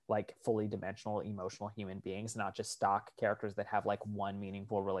like fully dimensional, emotional human beings, not just stock characters that have like one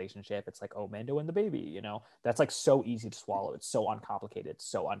meaningful relationship. It's like, oh, Mando and the baby, you know, that's like so easy to swallow. It's so uncomplicated,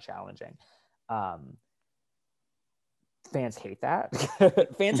 so unchallenging. Fans hate that.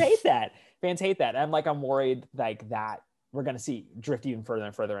 Fans hate that. Fans hate that. And like, I'm worried like that we're going to see drift even further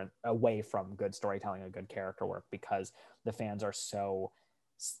and further away from good storytelling and good character work because the fans are so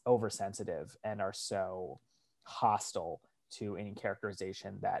oversensitive and are so hostile to any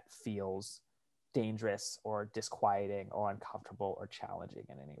characterization that feels dangerous or disquieting or uncomfortable or challenging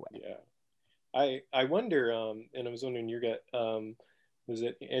in any way. Yeah. I wonder, and I was wondering was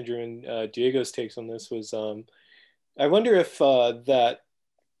it Andrew and Diego's takes on this was, I wonder if that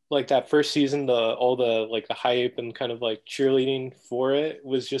like that first season, all the like the hype and kind of like cheerleading for it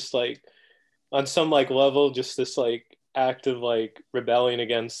was just like on some like level, just this like act of like rebelling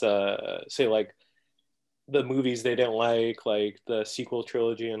against say like the movies they didn't like the sequel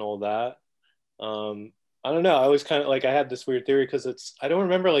trilogy and all that. I don't know. I was kind of like I had this weird theory because I don't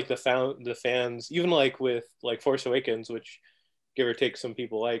remember like the fans even like with like Force Awakens, which give or take some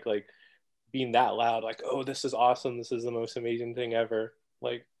people like being that loud, like, oh, this is awesome, this is the most amazing thing ever.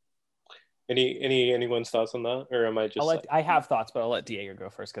 Like anyone's thoughts on that, or am I just I have thoughts, but I'll let Diego go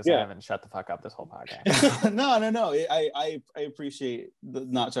first because I haven't shut the fuck up this whole podcast. No. I appreciate the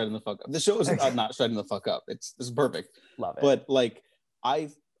not shutting the fuck up. The show is not shutting the fuck up. It's perfect. Love it. But like I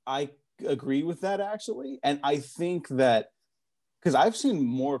agree with that actually, and I think that because I've seen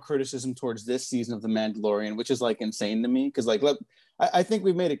more criticism towards this season of The Mandalorian, which is like insane to me. Because like, I think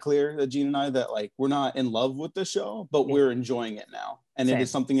we've made it clear that Gene and I that like we're not in love with the show, but we're enjoying it now, and it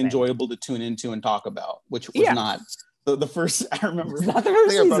is something enjoyable to tune into and talk about, which was not the first. I remember it's not the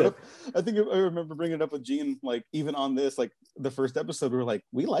first season. I think I remember bringing it up with Gene, like even on this, like the first episode, we were like,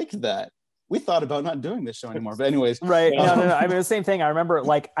 we liked that. We thought about not doing this show anymore, but anyways, right? No. I mean, the same thing. I remember,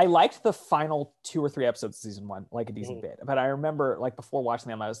 like, I liked the final 2 or 3 episodes of season 1, like a decent bit. But I remember, like, before watching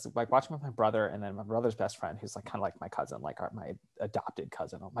them, I was like watching with my brother, and then my brother's best friend, who's like kind of like my cousin, like my adopted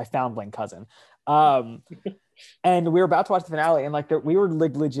cousin, my foundling cousin. And we were about to watch the finale, and like we were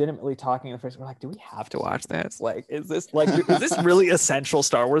like legitimately talking. At first, we're like, "Do we have to watch this? Like, is this really essential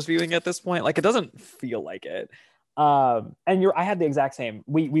Star Wars viewing at this point? Like, it doesn't feel like it." And I had the exact same.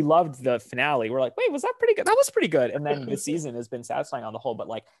 We loved the finale. We're like, wait, was that pretty good? That was pretty good. And then the season has been satisfying on the whole, but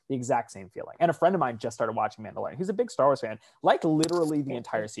like the exact same feeling. And a friend of mine just started watching Mandalorian. He's a big Star Wars fan, like literally the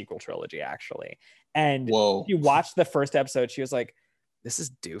entire sequel trilogy, actually. And he watched the first episode. She was like, "This is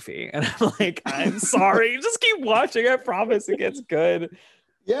doofy," and I'm like, "I'm sorry. Just keep watching. I promise it gets good."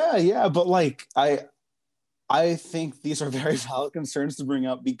 Yeah, but like I think these are very valid concerns to bring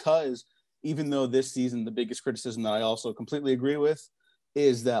up because. Even though this season, the biggest criticism that I also completely agree with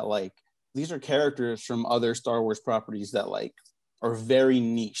is that like these are characters from other Star Wars properties that like are very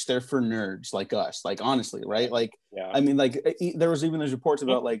niche. They're for nerds like us, like honestly, right? Like, I mean, like there was even those reports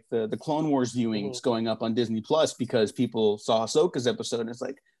about like the Clone Wars viewings going up on Disney Plus because people saw Ahsoka's episode and it's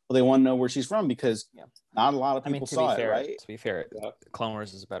like, well, they want to know where she's from because not a lot of people saw it, right? To be fair, Clone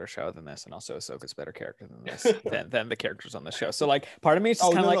Wars is a better show than this, and also Ahsoka's a better character than this than the characters on the show. So like, part of me is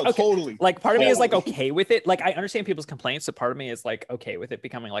just kind of like, okay, totally. Like part of me is like okay with it. Like I understand people's complaints, so part of me is like okay with it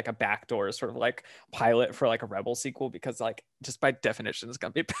becoming like a backdoor sort of like pilot for like a Rebel sequel because like just by definition, it's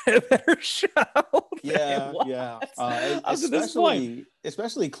gonna be a better show.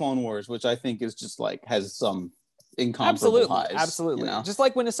 Especially Clone Wars, which I think is just like has some incomparable highs. Absolutely. You know? Just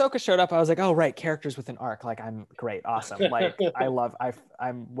like when Ahsoka showed up, I was like, oh right, characters with an arc. Like I'm great, awesome. Like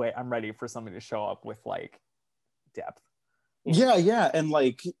I'm ready for somebody to show up with like depth. Yeah, and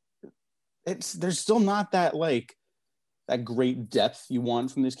like there's still not that like that great depth you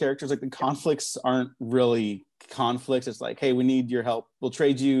want from these characters. Like the conflicts aren't really conflicts. It's like, hey, we need your help. We'll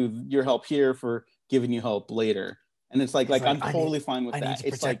trade you your help here for giving you help later. And it's like I'm totally fine with that. I need to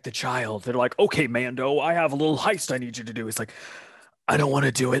it's protect like the child. They're like, okay, Mando, I have a little heist I need you to do. It's like, I don't want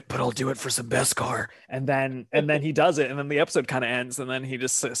to do it, but I'll do it for some Beskar. And then he does it, and then the episode kind of ends, and then he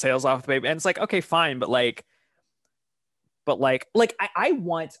just sails off with the baby. And it's like, okay, fine, but I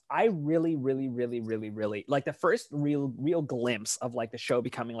really like the first real glimpse of like the show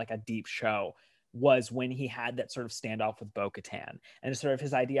becoming like a deep show was when he had that sort of standoff with Bo-Katan and sort of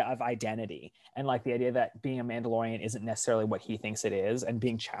his idea of identity and like the idea that being a Mandalorian isn't necessarily what he thinks it is and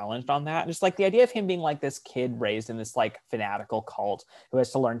being challenged on that. And just like the idea of him being like this kid raised in this like fanatical cult who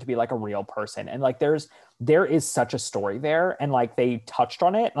has to learn to be like a real person. And like there is such a story there and like they touched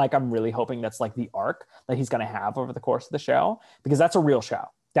on it. Like I'm really hoping that's like the arc that he's going to have over the course of the show because that's a real show.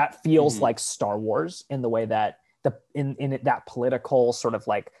 that feels like Star Wars in the way that in that political sort of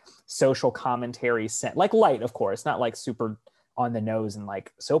like social commentary like light, of course, not like super on the nose and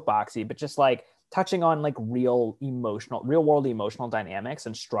like soapboxy, but just like touching on like real world emotional dynamics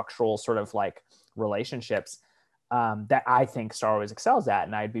and structural sort of like relationships that I think Star Wars excels at,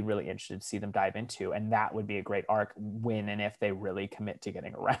 and I'd be really interested to see them dive into. And that would be a great arc when and if they really commit to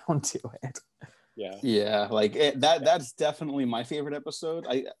getting around to it. Yeah, like that's definitely my favorite episode.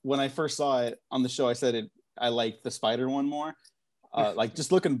 When I first saw it on the show, I said I liked the spider one more. Like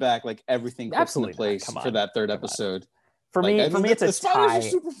just looking back, like everything puts into place for that third episode. For me, it's a tie. The spiders are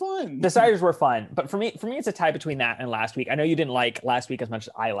super fun. The spiders were fun, but for me, it's a tie between that and last week. I know you didn't like last week as much as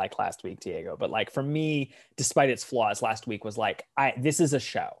I liked last week, Diego, but like for me, despite its flaws, last week was like, this is a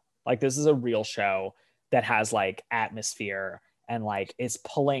show. Like this is a real show that has like atmosphere and like is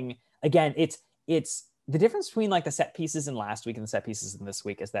pulling. Again, it's the difference between like the set pieces in last week and the set pieces in this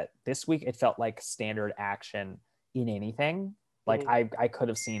week is that this week it felt like standard action in anything. Like I could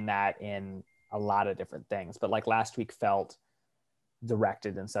have seen that in a lot of different things, but like last week felt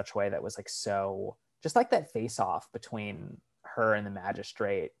directed in such a way that was like so just like that face off between her and the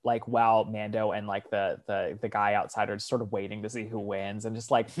magistrate, like while Mando and like the guy outside are just sort of waiting to see who wins, and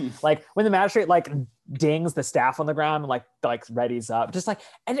just like like when the magistrate like dings the staff on the ground and like readies up, just like,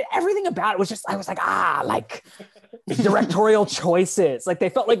 and everything about it was just, I was like, like directorial choices, like they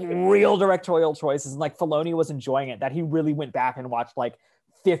felt like real directorial choices, and like Filoni was enjoying it, that he really went back and watched like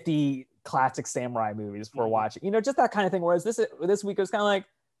 50 classic samurai movies for watching, you know, just that kind of thing. Whereas this week it was kind of like,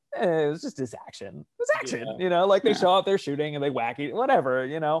 it was just this action. It was action, you know, like they show up, they're shooting and they wacky, whatever,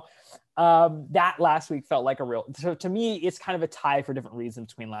 you know. That last week felt like a real, so to me, it's kind of a tie for different reasons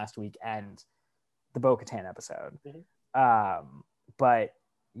between last week and the Bo-Katan episode. But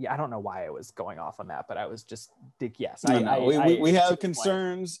yeah, I don't know why I was going off on that, but I was just, yes. We have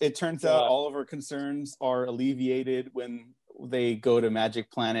concerns. It turns out all of our concerns are alleviated when they go to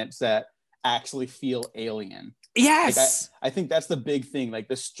magic planets that actually feel alien. Yes. Like I think that's the big thing. Like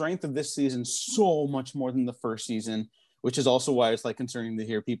the strength of this season, so much more than the first season, which is also why it's like concerning to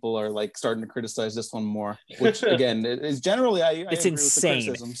hear people are like starting to criticize this one more, which again is generally, it's insane.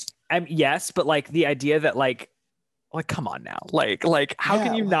 With the criticisms. Yes, but like the idea that like come on now, like how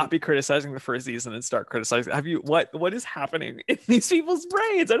can you not be criticizing the first season and start criticizing? Have you, what is happening in these people's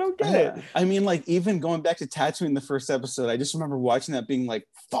brains? I don't get it. I mean, like even going back to Tatooine, the first episode, I just remember watching that being like,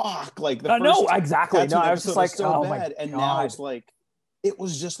 fuck, like the first no, exactly. Tatooine No, I was just like, so oh bad. my God. And now it's like, it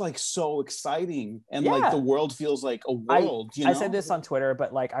was just like so exciting, and like the world feels like a world. I said this on Twitter,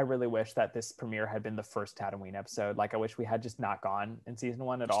 but like I really wish that this premiere had been the first Tatooine episode. Like I wish we had just not gone in season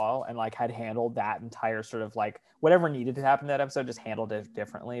 1 at all, and like had handled that entire sort of like whatever needed to happen in that episode, just handled it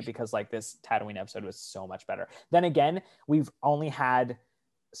differently, because like this Tatooine episode was so much better. Then again, we've only had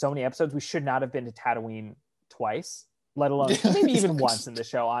so many episodes. We should not have been to Tatooine twice, let alone maybe even once in the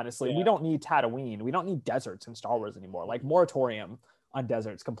show. Honestly, we don't need Tatooine. We don't need deserts in Star Wars anymore. Like moratorium on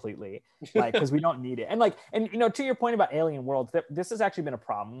deserts completely, like, because we don't need it. And you know, to your point about alien worlds, this has actually been a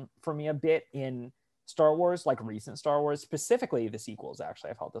problem for me a bit in Star Wars, like recent Star Wars, specifically the sequels. Actually,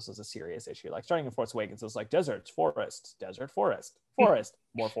 I felt this was a serious issue. Like starting in Force Awakens, it was like deserts, forests, desert, forest,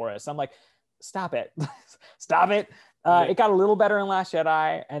 more forest. I'm like, stop it. Stop it. It got a little better in Last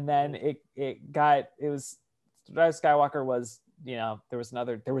Jedi, and then it was Rise of Skywalker was, you know, there was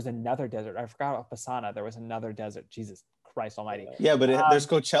another desert. I forgot about Basana. There was another desert. Jesus Christ almighty. Yeah, but there's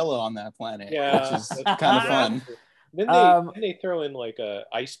Coachella on that planet, which is kind of fun. Then they throw in like a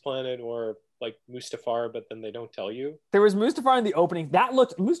ice planet or like Mustafar, but then they don't tell you. There was Mustafar in the opening.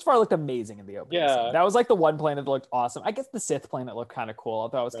 Mustafar looked amazing in the opening. Yeah. Scene. That was like the one planet that looked awesome. I guess the Sith planet looked kind of cool,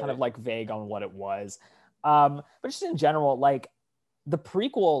 although I was kind of like vague on what it was. But just in general, like the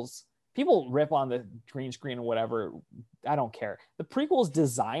prequels, people rip on the green screen or whatever. I don't care. The prequels,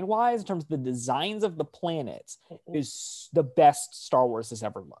 design-wise, in terms of the designs of the planets, is the best Star Wars has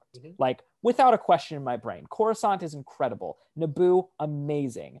ever looked. Like, without a question in my brain. Coruscant is incredible. Naboo,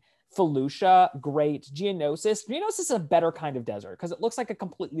 amazing. Felucia, great. Geonosis is a better kind of desert, because it looks like a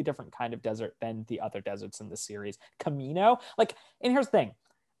completely different kind of desert than the other deserts in the series. Camino, like, and here's the thing.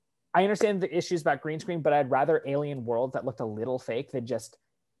 I understand the issues about green screen, but I'd rather alien worlds that looked a little fake than just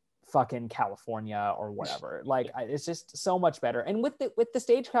fucking California or whatever. Like, it's just so much better. And with the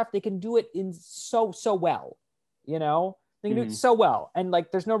stagecraft, they can do it in so well, you know, they can do it so well. And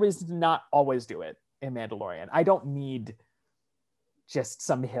like, there's no reason to not always do it in Mandalorian. I don't need just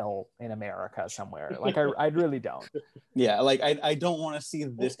some hill in America somewhere. Like I really don't. Yeah, like I don't want to see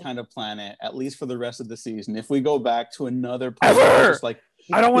this kind of planet, at least for the rest of the season. If we go back to another planet, just like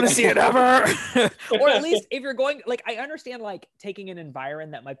I don't want to see it ever. Or at least if you're going, like, I understand like taking an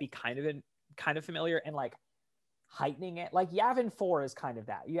environment that might be kind of familiar and like heightening it. Like Yavin 4 is kind of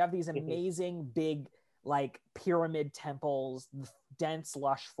that. You have these amazing big like pyramid temples, dense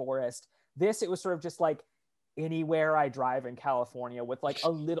lush forest. This, it was sort of just like anywhere I drive in California with like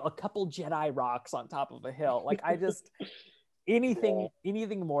a couple Jedi rocks on top of a hill. Like I just anything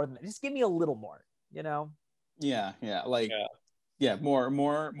more than that. Just give me a little more, you know? Yeah. Like more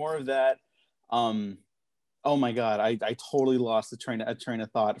of that. Oh my God, I totally lost the train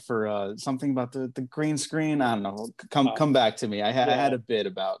of thought for something about the green screen. I don't know. Come back to me. I had a bit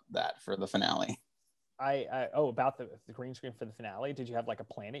about that for the finale. About the green screen for the finale. Did you have like a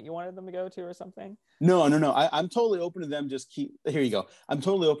planet you wanted them to go to or something? No. I'm totally open to them. Here you go. I'm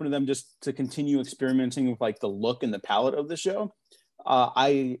totally open to them just to continue experimenting with like the look and the palette of the show.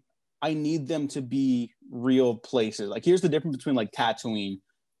 I need them to be real places. Like here's the difference between like Tatooine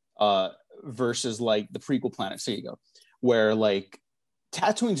versus like the prequel planets. Here you go. Where like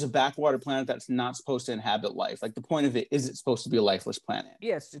Tatooine's a backwater planet that's not supposed to inhabit life. Like the point of it is it's supposed to be a lifeless planet.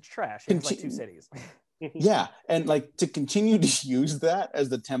 Yes, it's trash. It's like 2 cities. Yeah, and like to continue to use that as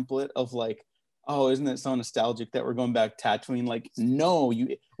the template of like, oh, isn't it so nostalgic that we're going back to Tatooine? Like, no,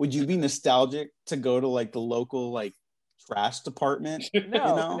 would you be nostalgic to go to like the local like trash department?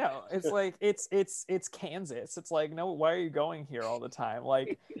 No, it's like it's Kansas. It's like, no, why are you going here all the time?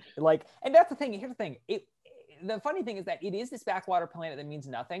 Like, and that's the thing. Here's the thing. The funny thing is that it is this backwater planet that means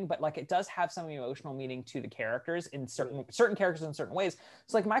nothing, but like it does have some emotional meaning to the characters in certain characters in certain ways.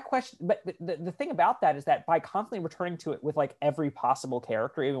 So like my question, but the thing about that is that by constantly returning to it with like every possible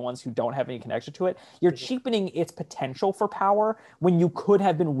character, even ones who don't have any connection to it, you're cheapening its potential for power when you could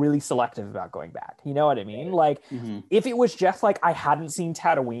have been really selective about going back. You know what I mean? Like if it was just like I hadn't seen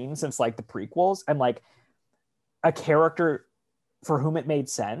Tatooine since like the prequels and like a character for whom it made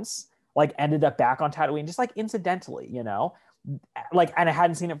sense like ended up back on Tatooine just like incidentally, you know, like, and I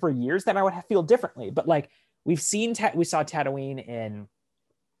hadn't seen it for years, then I would feel differently. But like we saw Tatooine in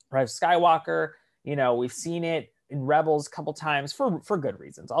Rise of Skywalker, you know, we've seen it in Rebels a couple times for good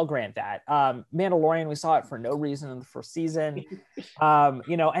reasons. I'll grant that. Mandalorian, we saw it for no reason in the first season.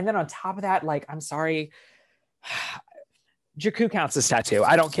 You know, and then on top of that, like, I'm sorry, Jakku counts as Tatooine.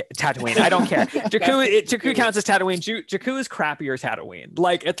 I don't care. Tatooine. I don't care. Jakku counts as Tatooine. Jakku is crappier Tatooine.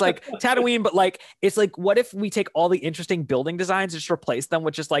 Like it's like Tatooine, but like it's like what if we take all the interesting building designs and just replace them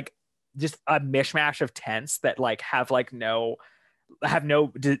with just a mishmash of tents that like have no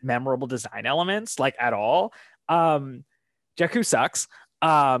memorable design elements like at all. Jakku sucks.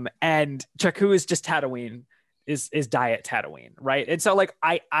 And Jakku is just Tatooine. Is diet Tatooine, right? And so like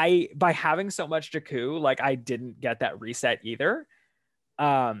I by having so much Jakku, like I didn't get that reset either.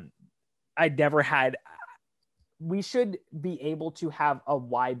 I never had. We should be able to have a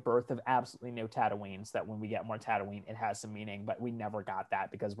wide berth of absolutely no Tatooine, so that when we get more Tatooine, it has some meaning. But we never got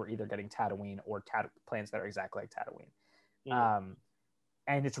that because we're either getting Tatooine or planets that are exactly like Tatooine.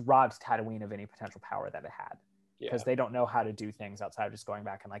 And it's robbed Tatooine of any potential power that it had. Because they don't know how to do things outside of just going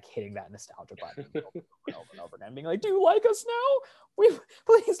back and like hitting that nostalgia button over and over again and being like, do you like us now?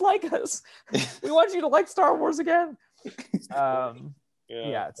 Please like us. We want you to like Star Wars again. It's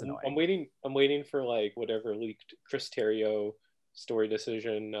annoying. I'm waiting for like whatever leaked Chris Terrio story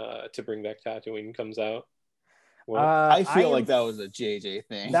decision to bring back Tatooine comes out. I feel like that was a JJ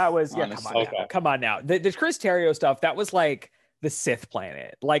thing. That was come on now. The Chris Terrio stuff, that was like the Sith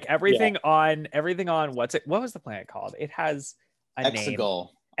planet, like everything on what was the planet called? It has a Exegol.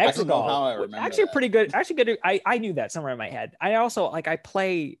 name. I don't know how I remember. Actually, pretty good. Actually, good. I knew that somewhere in my head. I also like I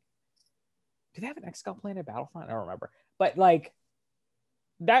play. Do they have an Exegol planet Battlefront? I don't remember. But like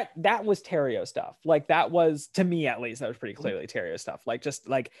that was Terrio stuff. Like that was, to me at least, that was pretty clearly Terrio stuff. Like just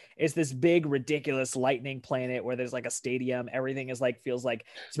like it's this big ridiculous lightning planet where there's like a stadium. Everything is like feels like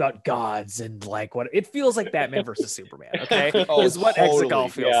it's about gods and like what it feels like Batman versus Superman. Okay, is what Exegol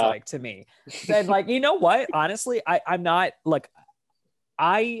feels like to me. And like, you know what? Honestly, I'm not like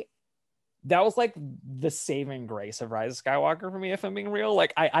that was like the saving grace of Rise of Skywalker for me, if I'm being real.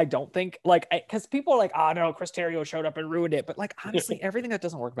 Like, I don't think, like, because people are like, oh no, Chris Terrio showed up and ruined it. But like, honestly, everything that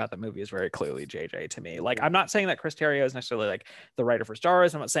doesn't work about that movie is very clearly JJ to me. Like, I'm not saying that Chris Terrio is necessarily like the writer for Star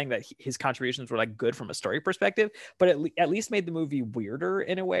Wars. I'm not saying that his contributions were like good from a story perspective, but at least made the movie weirder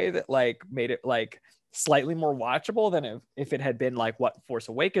in a way that like made it like slightly more watchable than if it had been like what Force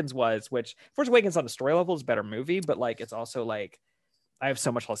Awakens was, which Force Awakens on a story level is a better movie, but like, it's also like, I have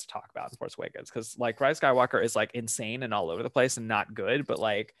so much less to talk about in Force Awakens because like Rise of Skywalker is like insane and all over the place and not good, but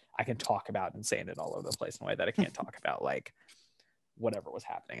like I can talk about insane and all over the place in a way that I can't talk about like whatever was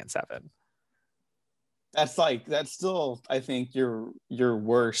happening in 7. that's still, I think, your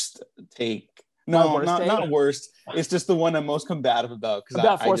worst take. My No, worst take? not worst. It's just the one I'm most combative about, because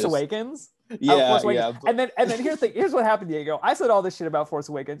About I Force just Awakens. yeah, Force Awakens. yeah. But, And then here's what happened, Diego. I said all this shit about Force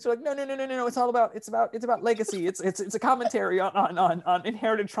Awakens. You're like, no. It's about legacy. It's a commentary on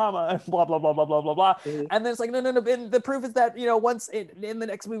inherited trauma and blah blah blah blah blah blah blah. Mhm. And then it's like, no. And the proof is that, you know, once in the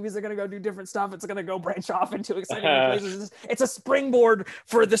next movies they're gonna go do different stuff. It's gonna go branch off into exciting new places. It's a springboard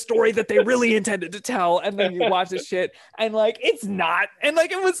for the story that they really intended to tell. And then you watch this shit and like it's not, and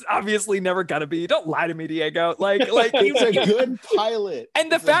like it was obviously never gonna be. Don't lie to me, Diego. Like it's a good pilot.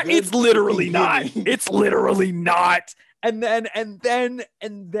 And the fact it's literally not. It's literally not. And then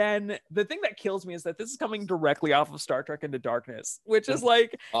the thing that kills me is that this is coming directly off of Star Trek Into Darkness, which is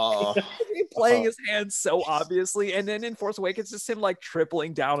like playing his hand so obviously. And then in Force Awakens, it's just him like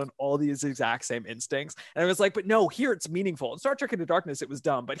tripling down on all these exact same instincts. And I was like, but no, here it's meaningful. In Star Trek Into Darkness, it was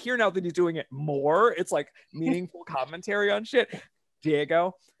dumb. But here, now that he's doing it more, it's like meaningful commentary on shit.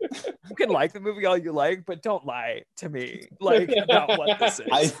 Diego, you can like the movie all you like, but don't lie to me like about what this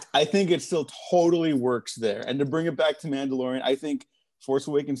is. I think it still totally works there. And to bring it back to Mandalorian, I think Force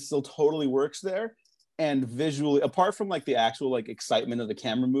Awakens still totally works there. And visually, apart from like the actual like excitement of the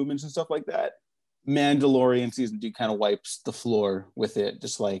camera movements and stuff like that, Mandalorian season 2 kind of wipes the floor with it,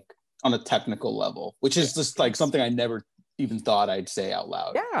 just like on a technical level, which is just like something I never even thought I'd say out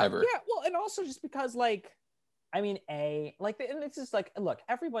loud. Ever. Yeah. Well, and also just because like, I mean, and it's just like, look,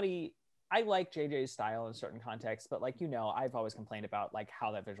 everybody, I like JJ's style in certain contexts, but like, you know, I've always complained about like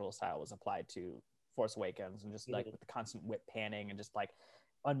how that visual style was applied to Force Awakens, and just like with the constant whip panning and just like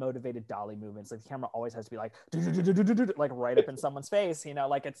unmotivated dolly movements. Like the camera always has to be like right up in someone's face, you know,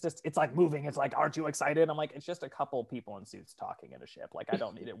 like it's like moving. It's like, aren't you excited? I'm like, it's just a couple people in suits talking in a ship. Like I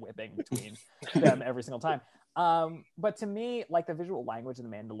don't need it whipping between them every single time. But to me, like the visual language of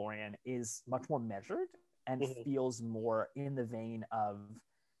The Mandalorian is much more measured and feels more in the vein of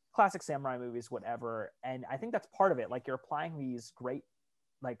classic samurai movies, whatever. And I think that's part of it. Like you're applying these great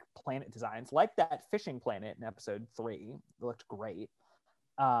like planet designs, like that fishing planet in episode 3. It looked great.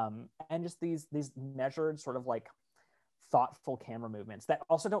 And just these measured sort of like thoughtful camera movements that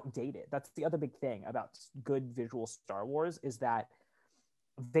also don't date it. That's the other big thing about good visual Star Wars, is that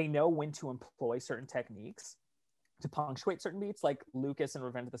they know when to employ certain techniques to punctuate certain beats, like Lucas in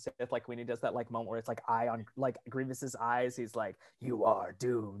Revenge of the Sith, like when he does that like moment where it's like eye on like Grievous's eyes, he's like, "You are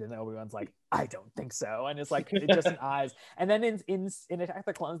doomed," and then Obi-Wan's like, "I don't think so," and it's like it's just an eyes. And then in Attack of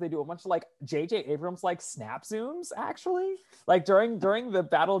the Clones, they do a bunch of like J.J. Abrams like snap zooms, actually, like during the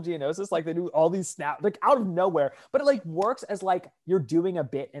Battle of Geonosis, like they do all these snap like out of nowhere, but it like works as like you're doing a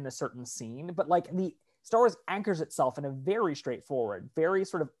bit in a certain scene, but like the Star Wars anchors itself in a very straightforward, very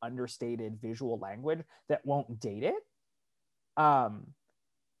sort of understated visual language that won't date it. And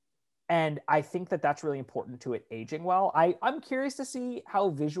I think that that's really important to it aging well. I'm curious to see how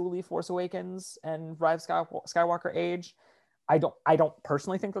visually Force Awakens and Rise of Skywalker age. I don't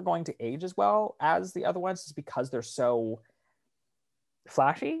personally think they're going to age as well as the other ones, just because they're so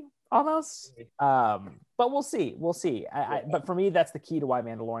flashy almost. But we'll see. But for me, that's the key to why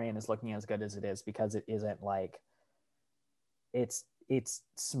Mandalorian is looking as good as it is, because it isn't like it's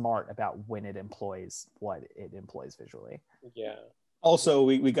smart about when it employs what it employs visually. Yeah. Also,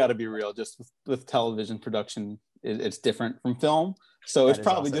 we got to be real. Just with television production, it's different from film, so it's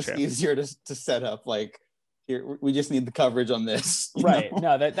probably just easier to set up like, here we just need the coverage on this, right?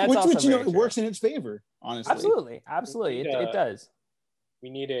 know? No, that's also which it works in its favor, honestly. Absolutely, it does. We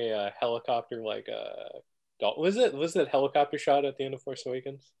need a helicopter, like was it helicopter shot at the end of Force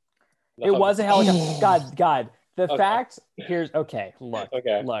Awakens? It was a helicopter. God. The fact here's okay. Look.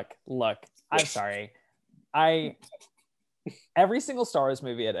 I'm sorry. Every single Star Wars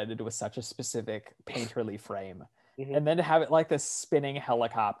movie had edited with such a specific painterly frame, and then to have it like this spinning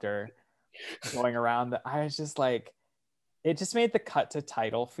helicopter going around, I was just like, it just made the cut to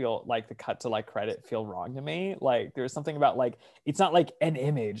title feel like the cut to like credit feel wrong to me. Like there was something about like, it's not like an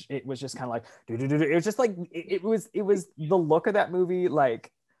image. It was just kind of like, it was just like, it was the look of that movie.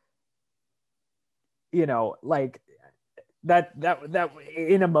 Like, you know, like that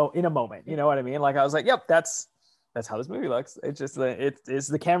in a moment, you know what I mean? Like I was like, yep, that's how this movie looks. It's just is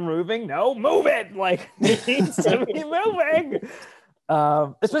the camera moving? No, move it. Like it needs to be moving.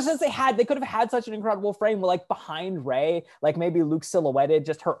 Especially since they could have had such an incredible frame where like behind Rey, like maybe Luke silhouetted,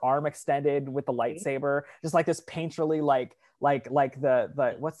 just her arm extended with the lightsaber, just like this painterly like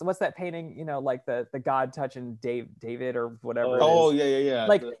the what's that painting, you know, like the God touching David or whatever. Oh yeah.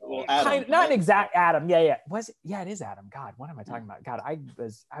 Like Adam, not an exact Adam. Yeah. It is Adam. God, what am I talking about? God, I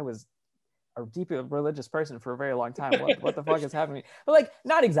was a deeply religious person for a very long time. What the fuck is happening? But like,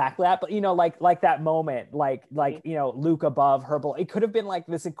 not exactly that, but you know, like that moment, like you know, Luke above her, it could have been like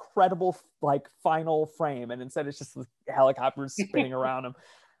this incredible like final frame, and instead it's just the helicopters spinning around him.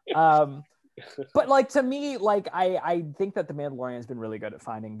 But like, to me, like I think that the Mandalorian has been really good at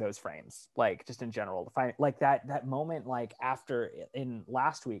finding those frames, like just in general, to find like that moment, like after in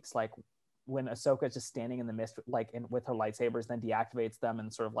last week's, like when Ahsoka is just standing in the mist, like with her lightsabers, then deactivates them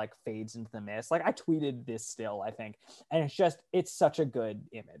and sort of like fades into the mist. Like I tweeted this still, I think, and it's such a good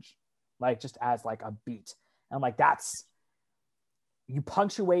image, like just as like a beat. And I'm like, you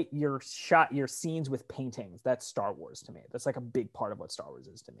punctuate your scenes with paintings. That's Star Wars to me. That's like a big part of what Star Wars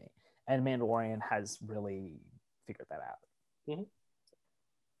is to me. And Mandalorian has really figured that out. Mm-hmm.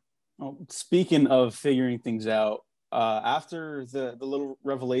 Well, speaking of figuring things out, after the little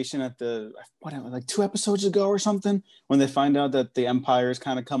revelation at like 2 episodes ago or something, when they find out that the Empire is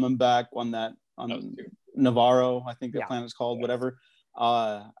kind of coming back on Navarro, I think the planet's called, whatever.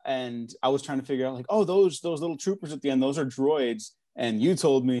 And I was trying to figure out like, oh, those little troopers at the end, those are droids. And you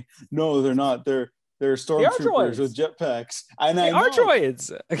told me, no, they're not. They're stormtroopers with jetpacks. And they are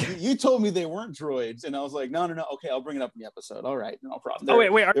droids. You told me they weren't droids, and I was like, no. Okay, I'll bring it up in the episode. All right, no problem. Are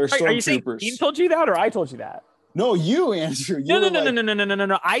you saying stormtroopers. Dean told you that, or I told you that? No, you, Andrew. No.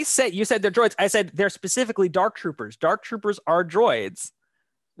 You said they're droids. I said they're specifically dark troopers. Dark troopers are droids.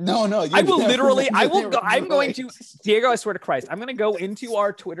 No. I will literally. I'm going to, Diego, I swear to Christ, I'm going to go into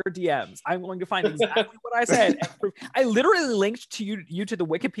our Twitter DMs. I'm going to find exactly what I said. I literally linked to you to the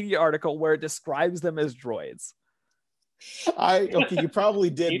Wikipedia article where it describes them as droids. You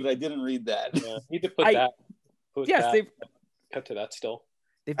probably did, but I didn't read that. Yeah, need to put that. They've cut to that still.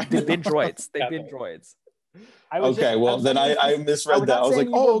 They've been droids. They've been droids. I misread that. I was like,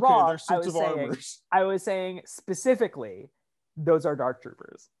 oh, okay, they're suits of armor. I was saying specifically, those are dark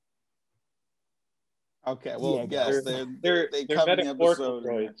troopers. Okay, well, yes, they're metaphorical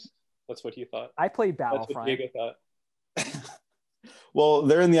droids. That's what you thought. I played Battlefront. That's what Diego thought. Well,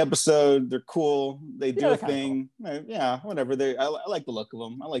 they're in the episode. They're cool. They do a thing. Cool. Yeah, whatever. I like the look of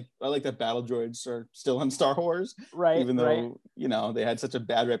them. I like that battle droids are still in Star Wars, right? Even though you know they had such a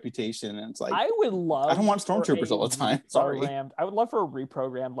bad reputation, and it's like I don't want stormtroopers all the time. Sorry, I would love for a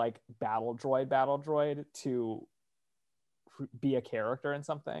reprogrammed like battle droid to be a character in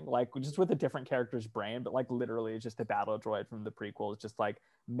something, like just with a different character's brain, but like literally just a battle droid from the prequels, just like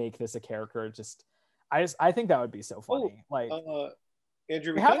make this a character. I think that would be so funny.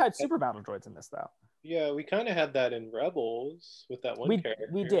 Andrew, we have had super battle droids in this though. Yeah, we kind of had that in Rebels with that one character.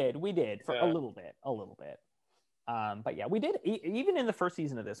 We did for a little bit. But yeah, we did. Even in the first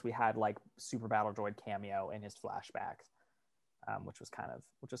season of this, we had like super battle droid cameo in his flashbacks, which was kind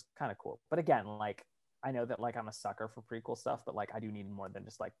of cool. But again, like I know that like I'm a sucker for prequel stuff, but like I do need more than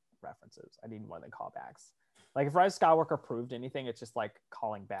just like references. I need more than callbacks. Like if Rise of Skywalker proved anything, it's just like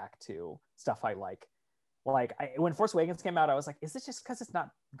calling back to stuff I like. Like when Force Awakens came out, I was like, is it just because it's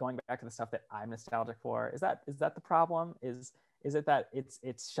not going back to the stuff that I'm nostalgic for? Is that the problem? Is it that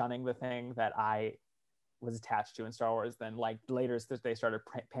it's shunning the thing that I was attached to in Star Wars? Then like later they started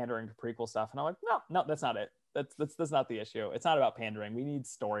pandering to prequel stuff, and I'm like, no, that's not it. That's not the issue. It's not about pandering. We need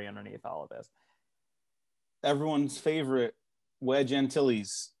story underneath all of this. Everyone's favorite Wedge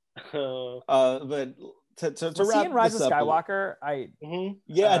Antilles. But to wrap in Rise this of up, Skywalker,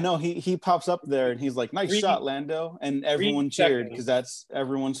 he pops up there and he's like, nice shot, Lando, and everyone cheered because that's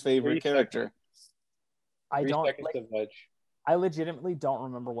everyone's favorite character. I legitimately don't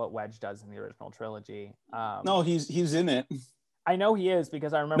remember what Wedge does in the original trilogy. No, he's in it. I know he is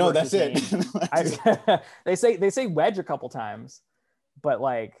because I remember. No, that's it. They say Wedge a couple times, but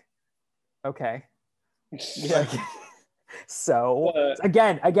like, okay, yeah. So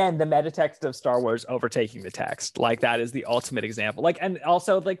again, the metatext of Star Wars overtaking the text, like that is the ultimate example. Like, and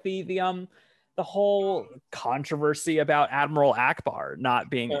also like the whole controversy about Admiral Akbar not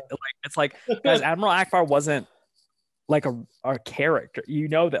being like, it's like, guys, Admiral Akbar wasn't like a character, you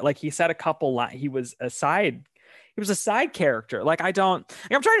know, that like he said a couple lines, he was a side character. Like I'm trying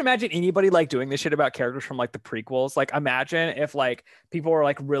to imagine anybody like doing this shit about characters from like the prequels. Like imagine if like people were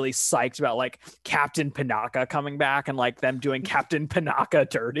like really psyched about like Captain Panaka coming back and like them doing Captain Panaka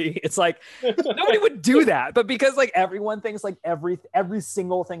dirty. It's like nobody would do that, but because like everyone thinks like every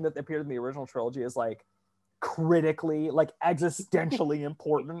single thing that appeared in the original trilogy is like critically, like existentially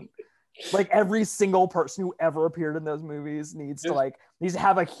important. Like every single person who ever appeared in those movies needs to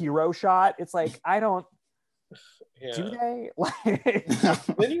have a hero shot. It's like, I don't. Yeah. Do they?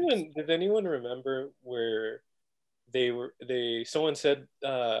 Did anyone remember where someone said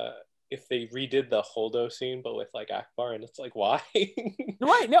if they redid the Holdo scene, but with like Akbar, and it's like, why?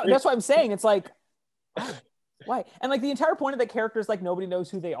 Right. No, that's what I'm saying. It's like, why? And like the entire point of the character is like nobody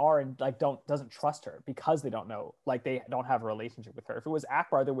knows who they are and like doesn't trust her because they don't know, like they don't have a relationship with her. If it was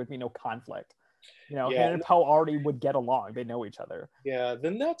Akbar, there would be no conflict. You know, Yeah. him and Poe already would get along. They know each other. Yeah,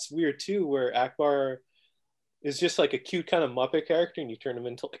 then that's weird too, where Akbar is just like a cute kind of Muppet character, and you turn him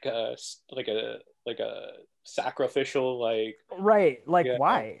into like a sacrificial, like, right, like yeah.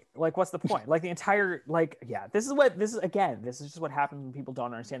 why, like what's the point, like the entire, like, yeah, this is just what happens when people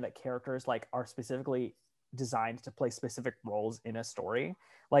don't understand that characters like are specifically designed to play specific roles in a story.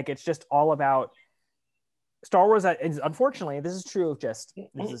 Like it's just all about Star Wars. Unfortunately, this is true of just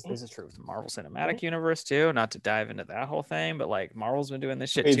this is true of the Marvel Cinematic Universe too. Not to dive into that whole thing, but like Marvel's been doing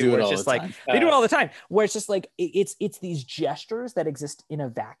this shit too. Where it's just like they do it all the time. Where it's just like it's these gestures that exist in a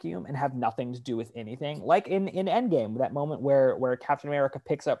vacuum and have nothing to do with anything. Like in Endgame, that moment where Captain America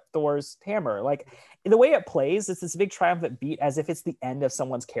picks up Thor's hammer. Like the way it plays, it's this big triumphant beat as if it's the end of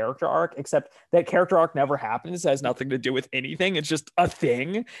someone's character arc, except that character arc never happens. It has nothing to do with anything. It's just a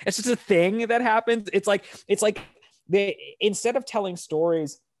thing. It's just a thing that happens. It's like they, instead of telling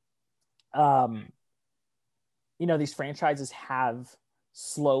stories, these franchises have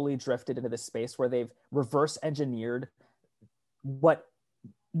slowly drifted into this space where they've reverse engineered what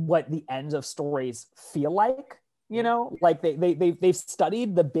the ends of stories feel like, like they've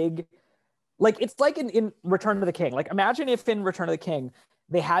studied the big, like it's like in Return of the King. Like imagine if in Return of the King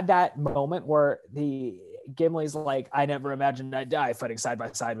they had that moment where Gimli's like, I never imagined I'd die fighting side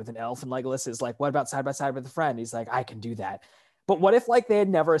by side with an elf, and Legolas is like, what about side by side with a friend? He's like, I can do that. But what if like they had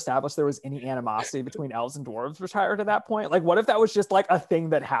never established there was any animosity between elves and dwarves prior to that point? Like what if that was just like a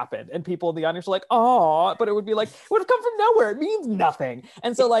thing that happened and people in the audience were like, oh, but it would be like, it would have come from nowhere. It means nothing.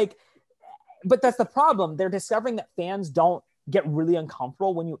 And so like, but that's the problem. They're discovering that fans don't get really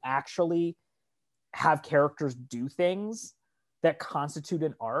uncomfortable when you actually have characters do things that constitute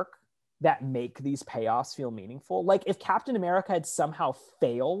an arc that make these payoffs feel meaningful. Like if Captain America had somehow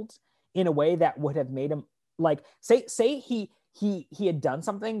failed in a way that would have made him like, say he had done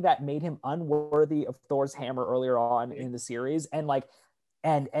something that made him unworthy of Thor's hammer earlier on in the series, and like,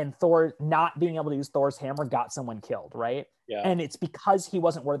 and Thor not being able to use Thor's hammer got someone killed, right? Yeah. And it's because he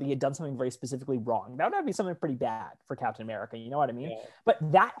wasn't worthy. He had done something very specifically wrong. That would be something pretty bad for Captain America. You know what I mean? Yeah. But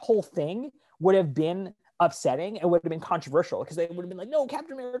that whole thing would have been upsetting and would have been controversial because they would have been like, no,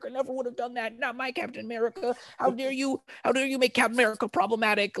 Captain America never would have done that. Not my Captain America. How dare you make Captain America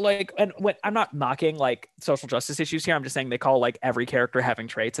problematic? Like, and when I'm not mocking like social justice issues here, I'm just saying they call like every character having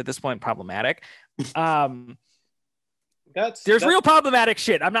traits at this point problematic. There's real problematic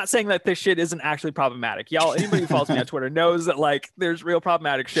shit. I'm not saying that this shit isn't actually problematic. Y'all, anybody who follows me on Twitter knows that like there's real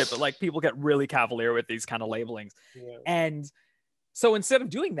problematic shit, but like people get really cavalier with these kind of labelings. Yeah. And so instead of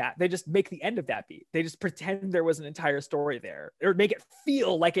doing that, they just make the end of that beat. They just pretend there was an entire story there, or make it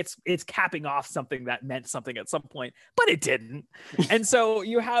feel like it's capping off something that meant something at some point, but it didn't. And so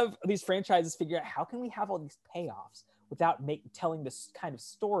you have these franchises figure out, how can we have all these payoffs without telling this kind of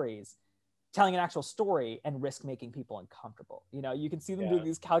stories, telling an actual story, and risk making people uncomfortable. You can see them doing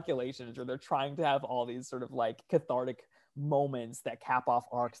these calculations where they're trying to have all these sort of like cathartic moments that cap off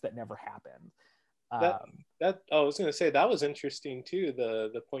arcs that never happened. I was going to say that was interesting too,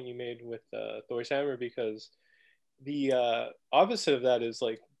 the point you made with Thor's hammer, because the opposite of that is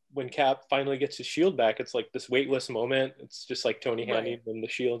like when Cap finally gets his shield back, it's like this weightless moment. It's just like Tony handing him the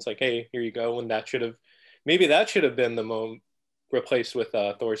shield. It's like, hey, here you go. And that should have been the moment replaced with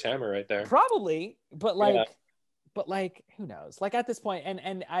Thor's hammer right there. Probably, but like who knows? Like at this point,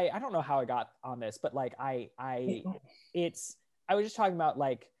 and I don't know how I got on this, but like I was just talking about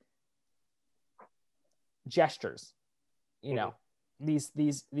like gestures,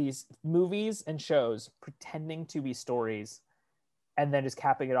 these movies and shows pretending to be stories and then just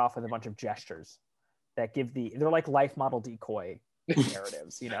capping it off with a bunch of gestures that they're like life model decoy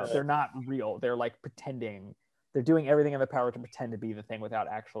narratives. They're not real. They're like pretending. They're doing everything in their power to pretend to be the thing without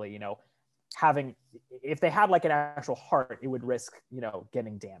actually, having, if they had like an actual heart, it would risk,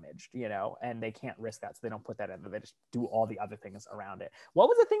 getting damaged, and they can't risk that. So they don't put that in there. They just do all the other things around it. What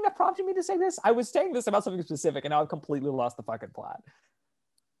was the thing that prompted me to say this? I was saying this about something specific and now I've completely lost the fucking plot.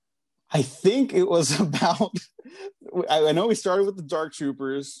 I think it was about, I know we started with the Dark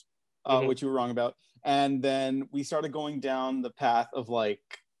Troopers, which you were wrong about. And then we started going down the path of like,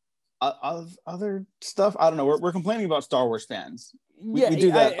 of other stuff. I don't know. We're complaining about Star Wars fans. We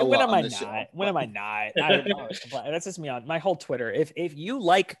do that a lot. When am I not? I don't know. That's just me on my whole Twitter. If you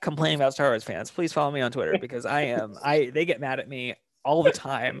like complaining about Star Wars fans, please follow me on Twitter because they get mad at me all the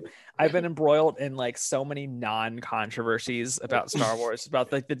time. I've been embroiled in like so many non-controversies about Star Wars,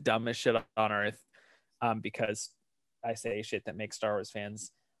 about like the dumbest shit on earth, because I say shit that makes Star Wars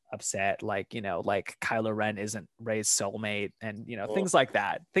fans upset, like, you know, like Kylo Ren isn't Rey's soulmate, and you know, things like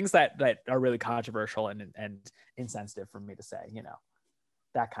that, things that are really controversial and insensitive for me to say, you know,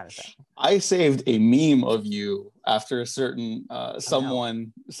 that kind of thing. I saved a meme of you after a certain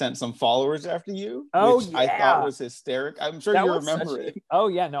someone sent some followers after you, which I thought was hysterical. I'm sure you remember it. Oh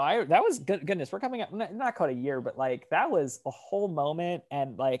yeah, no, that was goodness. We're coming up not quite a year, but like that was a whole moment,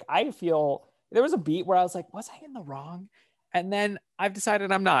 and like I feel there was a beat where I was like, was I in the wrong? And then I've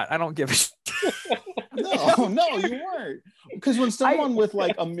decided I'm not. I don't give a shit. No, you weren't. Because when someone with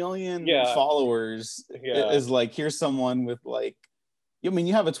like 1 million followers is like, here's someone with like, I mean,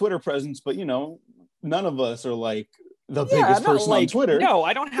 you have a Twitter presence, but you know, none of us are like the biggest person on Twitter. No,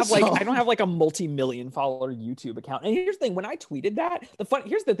 I don't have like a multi-million follower YouTube account. And here's the thing, when I tweeted that,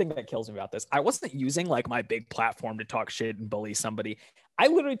 here's the thing that kills me about this. I wasn't using like my big platform to talk shit and bully somebody. I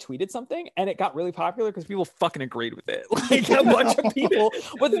literally tweeted something and it got really popular because people fucking agreed with it. Like a bunch of people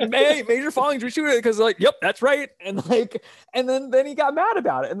with major followings retweeted it because like, yep, that's right. And like, and then he got mad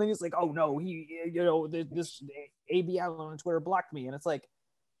about it. And then he's like, oh no, this AB Allen on Twitter blocked me. And it's like,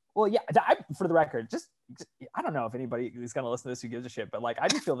 well, yeah, for the record, just I don't know if anybody is going to listen to this who gives a shit, but like, I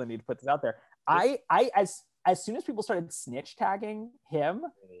just feel the need to put this out there. As soon as people started snitch tagging him,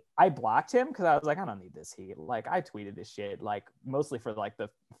 I blocked him because I was like, I don't need this heat. Like, I tweeted this shit, like, mostly for like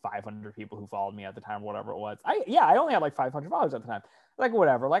the 500 people who followed me at the time, whatever it was. I only had like 500 followers at the time. Like,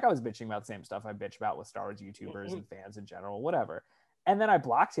 whatever. Like, I was bitching about the same stuff I bitch about with Star Wars YouTubers and fans in general, whatever. And then I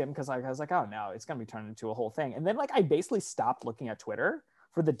blocked him because I was like, oh no, it's going to be turned into a whole thing. And then like, I basically stopped looking at Twitter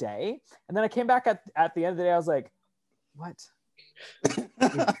for the day. And then I came back at the end of the day, I was like, what is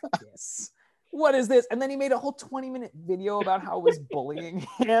this? What is this? And then he made a whole 20-minute video about how I was bullying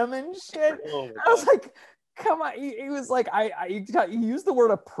him and shit. I was like, come on. He was like, he used the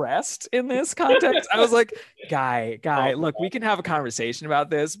word oppressed in this context. I was like, guy, look, we can have a conversation about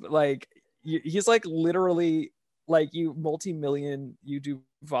this, but like, he's like literally like you multi-million YouTube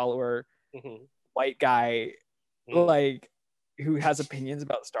follower, white guy, like, who has opinions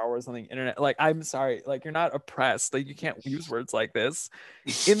about Star Wars on the internet. Like, I'm sorry, like, you're not oppressed. Like, you can't use words like this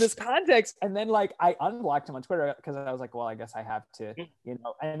in this context. And then like, I unblocked him on Twitter because I was like, well, I guess I have to, you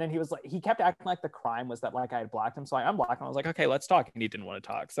know. And then he was like, he kept acting like the crime was that like I had blocked him. So I unblocked him. I was like, okay, let's talk. And he didn't want to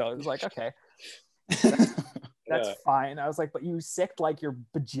talk. So it was like, okay, that's fine. I was like, but you sicked like your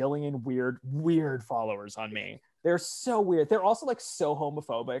bajillion weird followers on me. They're so weird. They're also like so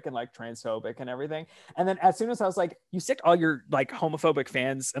homophobic and like transphobic and everything. And then as soon as I was like, you sicked all your like homophobic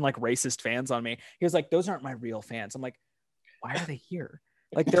fans and like racist fans on me, he was like, those aren't my real fans. I'm like, why are they here?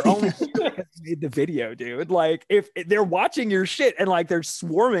 Like, they're only here because you made the video, dude. Like, if they're watching your shit and like they're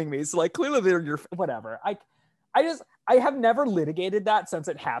swarming me, so like clearly they're your whatever. I have never litigated that since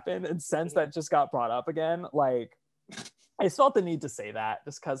it happened, and since that just got brought up again. Like, I just felt the need to say that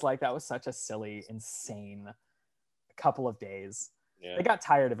just because like that was such a silly, insane couple of days. They got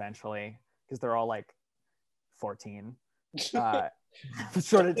tired eventually because they're all like 14. Short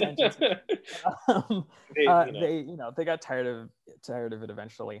attention. They got tired of it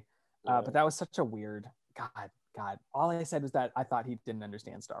eventually. But that was such a weird God. All I said was that I thought he didn't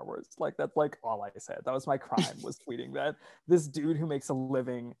understand Star Wars. Like, that's like all I said. That was my crime, was tweeting that this dude who makes a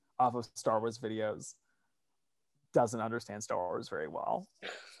living off of Star Wars videos doesn't understand Star Wars very well.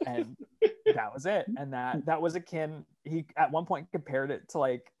 And that was it. And that was akin, he at one point compared it to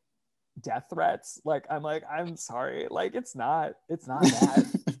like death threats. Like, I'm like, I'm sorry, like it's not that.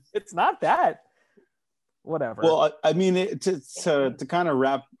 It's not that. Whatever. Well, I mean, to kind of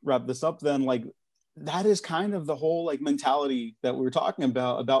wrap this up then, like, that is kind of the whole like mentality that we were talking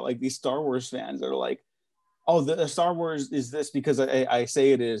about like these Star Wars fans that are like, oh, the Star Wars is this because I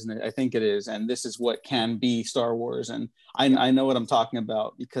say it is, and I think it is, and this is what can be Star Wars, and I know what I'm talking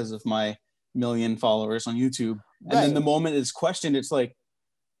about because of my 1 million followers on YouTube. And then the moment it's questioned, it's like,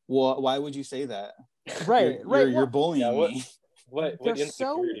 well, why would you say that? Right, you're bullying me. What they're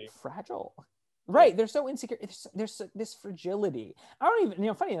so fragile. Right, they're so insecure. There's this fragility. I don't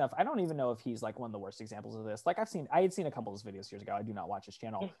even, funny enough, I don't even know if he's like one of the worst examples of this. Like, I had seen a couple of his videos years ago. I do not watch his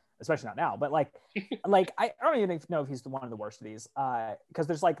channel, especially not now. But like I don't even know if he's one of the worst of these. Because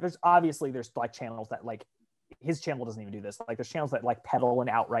there's obviously channels that like, his channel doesn't even do this. Like, there's channels that like peddle and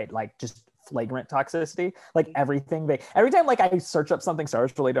outright like just flagrant toxicity. Like, every time like I search up something Star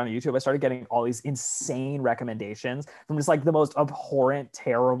Wars related on YouTube, I started getting all these insane recommendations from just like the most abhorrent,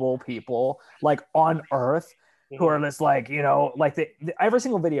 terrible people like on earth. who are just like, you know, like every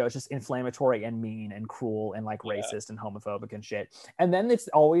single video is just inflammatory and mean and cruel and like racist and homophobic and shit. And then it's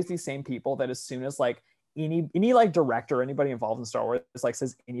always these same people that as soon as like any like director, anybody involved in Star Wars like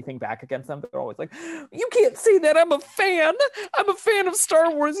says anything back against them, they're always like, you can't say that, I'm a fan of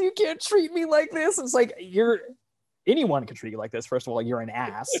Star Wars, you can't treat me like this. It's like, anyone can treat you like this. First of all, you're an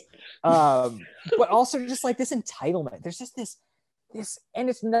ass. But also just like this entitlement. There's just this, and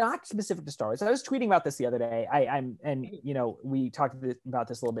it's not specific to Star Wars. I was tweeting about this the other day. And you know, we talked about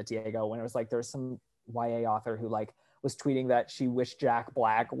this a little bit, Diego, when it was like, there's some YA author who like was tweeting that she wished Jack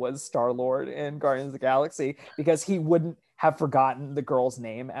Black was Star-Lord in Guardians of the Galaxy because he wouldn't have forgotten the girl's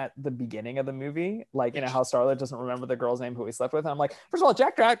name at the beginning of the movie. Like, you know, how Star-Lord doesn't remember the girl's name who he slept with. And I'm like, first of all,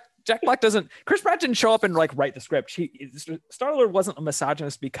 Jack Black doesn't, Chris Pratt didn't show up and like write the script. Star-Lord wasn't a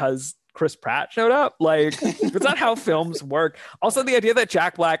misogynist because Chris Pratt showed up. Like, it's not how films work. Also, the idea that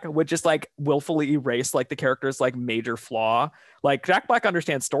Jack Black would just like willfully erase like the character's like major flaw. Like, Jack Black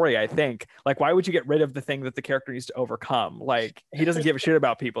understands story, I think. Like, why would you get rid of the thing that the character needs to overcome? Like, he doesn't give a shit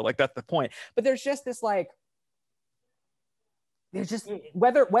about people. Like, that's the point. But there's just this like, there's just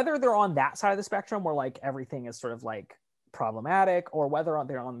whether they're on that side of the spectrum where like everything is sort of like problematic, or whether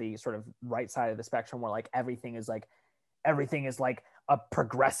they're on the sort of right side of the spectrum where like everything is like a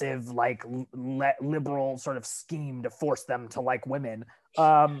progressive like liberal sort of scheme to force them to like women,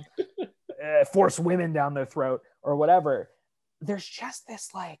 force women down their throat or whatever. There's just this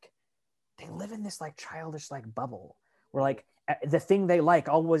like, they live in this like childish like bubble where like the thing they like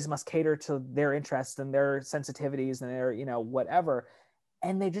always must cater to their interests and their sensitivities and their, you know, whatever.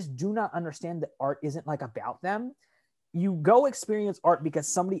 And they just do not understand that art isn't like about them. You go experience art because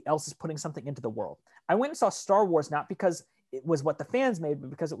somebody else is putting something into the world. I went and saw Star Wars not because it was what the fans made, but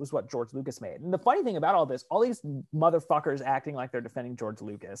because it was what George Lucas made. And the funny thing about all this, all these motherfuckers acting like they're defending George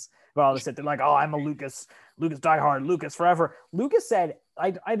Lucas, but all this shit, they're like, oh, I'm a Lucas diehard, Lucas forever. Lucas said,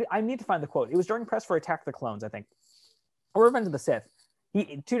 I need to find the quote. It was during press for Attack of the Clones, I think, or Revenge of the Sith.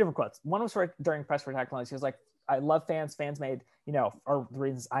 Two different quotes. One was during press for Attack of the Clones. He was like, I love fans. Fans made, you know, are the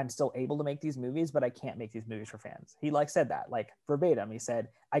reasons I'm still able to make these movies, but I can't make these movies for fans. He like said that, like verbatim. He said,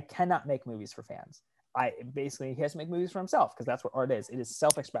 I cannot make movies for fans. He has to make movies for himself because that's what art is. It is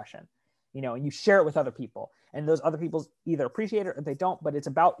self-expression, you know, and you share it with other people, and those other people either appreciate it or they don't, but it's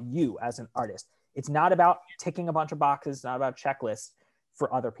about you as an artist. It's not about ticking a bunch of boxes. It's not about checklists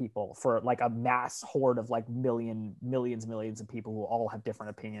for other people, for like a mass horde of like millions of people who all have different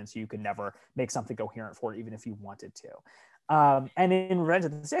opinions. So you can never make something coherent for it, even if you wanted to. And in Revenge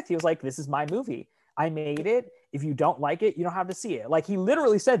of the Sith, he was like, this is my movie. I made it. If you don't like it, you don't have to see it. Like, he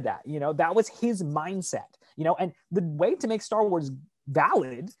literally said that, you know, that was his mindset, you know, and the way to make Star Wars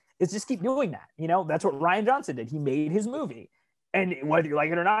valid is just keep doing that. You know, that's what Rian Johnson did. He made his movie, and whether you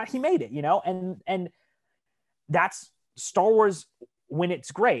like it or not, he made it, you know, and that's Star Wars when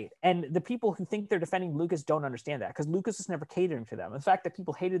it's great. And the people who think they're defending Lucas don't understand that, because Lucas is never catering to them. The fact that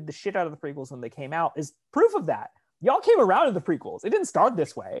people hated the shit out of the prequels when they came out is proof of that. Y'all came around to the prequels. It didn't start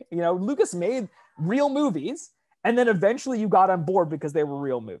this way. You know, Lucas made real movies, and then eventually you got on board because they were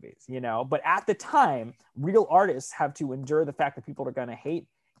real movies, you know. But at the time, real artists have to endure the fact that people are going to hate.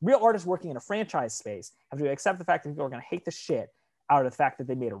 Real artists working in a franchise space have to accept the fact that people are going to hate the shit out of the fact that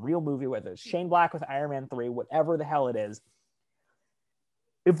they made a real movie, whether it's Shane Black with Iron Man 3, whatever the hell it is.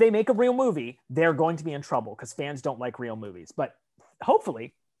 If they make a real movie, they're going to be in trouble because fans don't like real movies. But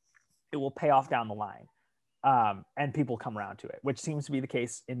hopefully it will pay off down the line. And people come around to it, which seems to be the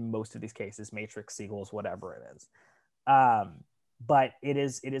case in most of these cases, Matrix, sequels, whatever it is. But it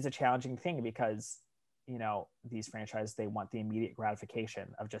is a challenging thing because, you know, these franchises, they want the immediate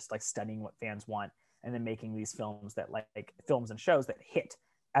gratification of just like studying what fans want and then making these films that like films and shows that hit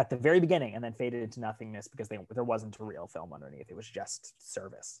at the very beginning and then faded into nothingness because there wasn't a real film underneath. It was just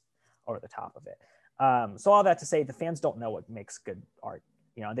service over the top of it. So all that to say, the fans don't know what makes good art.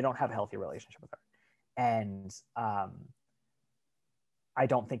 You know, they don't have a healthy relationship with art. And I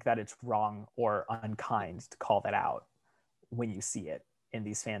don't think that it's wrong or unkind to call that out when you see it in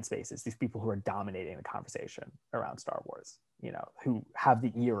these fan spaces, these people who are dominating the conversation around Star Wars, you know, who have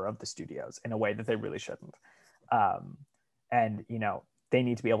the ear of the studios in a way that they really shouldn't. And, you know, they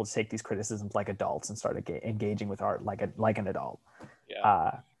need to be able to take these criticisms like adults and start engaging with art like an adult.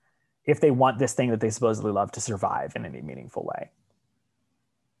 Yeah. If they want this thing that they supposedly love to survive in any meaningful way.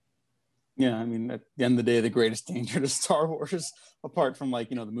 Yeah, I mean, at the end of the day, the greatest danger to Star Wars, apart from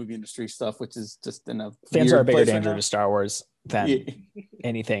like, you know, the movie industry stuff, which is just in a fans are a bigger danger to Star Wars than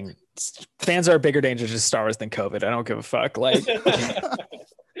anything. Fans are a bigger danger to Star Wars than COVID. I don't give a fuck. Like,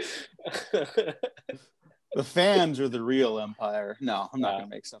 The fans are the real empire. No, I'm not going to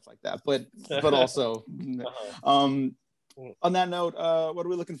make stuff like that. But also, on that note, what are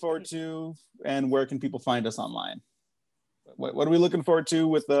we looking forward to, and where can people find us online? What are we looking forward to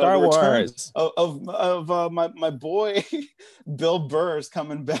with Star the return Wars of my boy Bill Burr is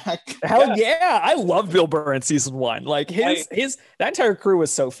coming back? Hell yeah, I love Bill Burr in season 1. Like his that entire crew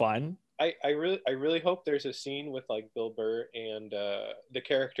was so fun. I really hope there's a scene with like Bill Burr and the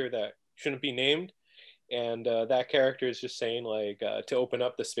character that shouldn't be named, and that character is just saying like to open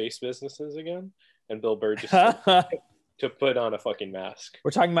up the space businesses again, and Bill Burr just to put on a fucking mask.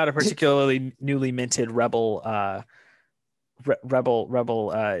 We're talking about a particularly newly minted rebel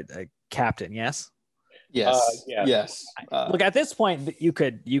captain, yes? Yes. Yeah. Yes. Look, at this point, there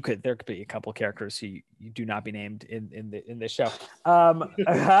could be a couple characters who you do not be named in this show. But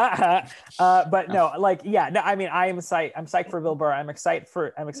no, like, yeah, no, I mean, I'm psyched for Bill Burr. I'm excited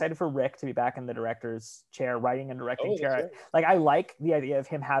for Rick to be back in the director's chair, writing and directing chair. Right. Like, I like the idea of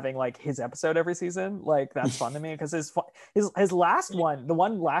him having like his episode every season. Like, that's fun to me because his last one, the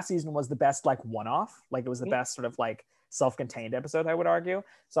one last season, was the best like one-off. Like, it was the best sort of like self-contained episode, I would argue.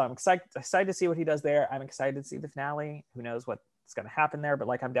 So I'm excited to see what he does there. I'm excited to see the finale. Who knows what's going to happen there, but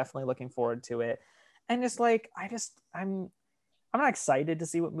like, I'm definitely looking forward to it. And just like, I'm not excited to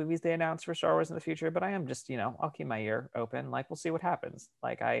see what movies they announce for Star Wars in the future, but I am just, I'll keep my ear open. Like, we'll see what happens.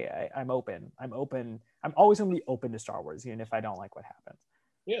 Like, I'm open. I'm always going to be open to Star Wars, even if I don't like what happens.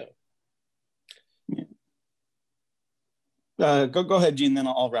 Yeah. Go ahead, Gene, then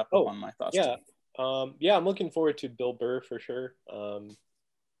I'll wrap up on my thoughts. Yeah. I'm looking forward to Bill Burr for sure.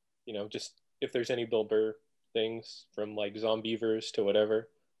 Just if there's any Bill Burr things from like Zombievers to whatever,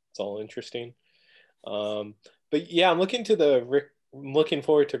 it's all interesting. But yeah, I'm looking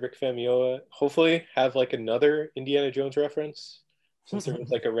forward to Rick Famuyiwa. Hopefully have like another Indiana Jones reference, since there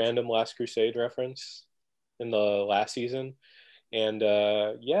was like a random Last Crusade reference in the last season. And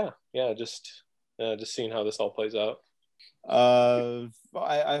just seeing how this all plays out. I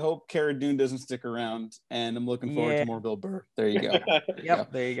hope Cara Dune doesn't stick around, and I'm looking forward to more Bill Burr. There you go.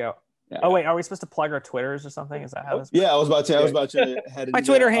 Yep, there you go. Yeah. Oh wait, are we supposed to plug our Twitters or something? Is that how this? Yeah, I was about to head into my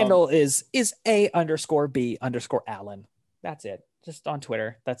Twitter handle is A_B_Allen. That's it. Just on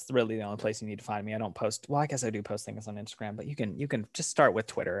Twitter. That's really the only place you need to find me. I don't post. Well, I guess I do post things on Instagram, but you can just start with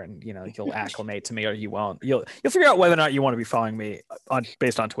Twitter, and you'll acclimate to me, or you won't. You'll figure out whether or not you want to be following me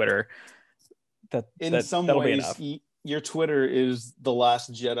based on Twitter. In some ways, your Twitter is the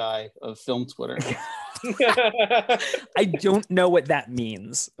Last Jedi of film Twitter. I don't know what that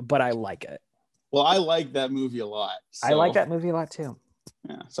means, but I like it. Well, I like that movie a lot. So. I like that movie a lot too.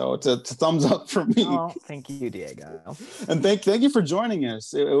 Yeah, so it's a thumbs up for me. Oh, thank you, Diego. And thank you for joining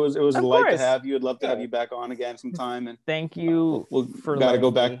us. It was a delight to have you. I'd love to have you back on again sometime. And thank you. We've got to go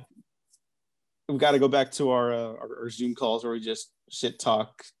back. We've got to go back to our Zoom calls where we just shit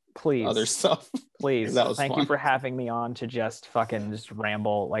talk. Please. Other stuff. Please. That was Thank fun. you for having me on to just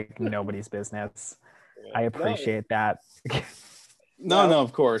ramble like nobody's business. I appreciate that. No,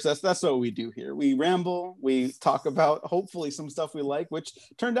 of course. That's what we do here. We ramble, we talk about hopefully some stuff we like, which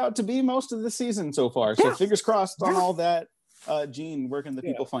turned out to be most of the season so far. So fingers crossed on all that. Gene, where can the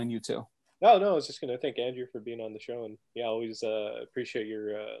people find you too? No, I was just gonna thank Andrew for being on the show, and always appreciate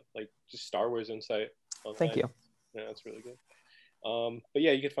your just Star Wars insight. Thank you. Yeah, that's really good. But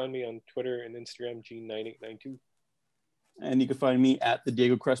yeah, you can find me on Twitter and Instagram, Gene9892. And you can find me at the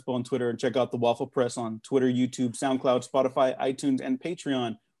Diego Crespo on Twitter, and check out the Waffle Press on Twitter, YouTube, SoundCloud, Spotify, iTunes, and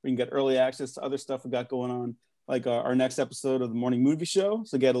Patreon, where you can get early access to other stuff we got going on, like our next episode of the Morning Movie Show.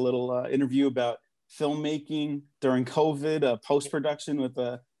 So get a little interview about filmmaking during COVID, post-production with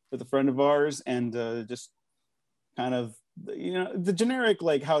a friend of ours, and just kind of, the generic,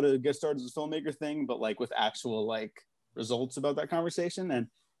 like, how to get started as a filmmaker thing, but like with actual like results about that conversation. And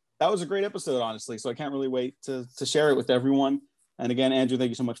that was a great episode, honestly, so I can't really wait to share it with everyone. And again, Andrew, thank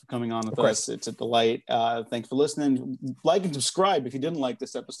you so much for coming on with us. It's a delight. Thanks for listening. Like and subscribe if you didn't like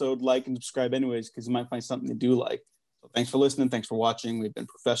this episode. Like and subscribe anyways, because you might find something you do like. So thanks for listening. Thanks for watching. We've been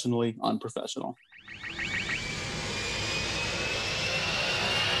professionally unprofessional.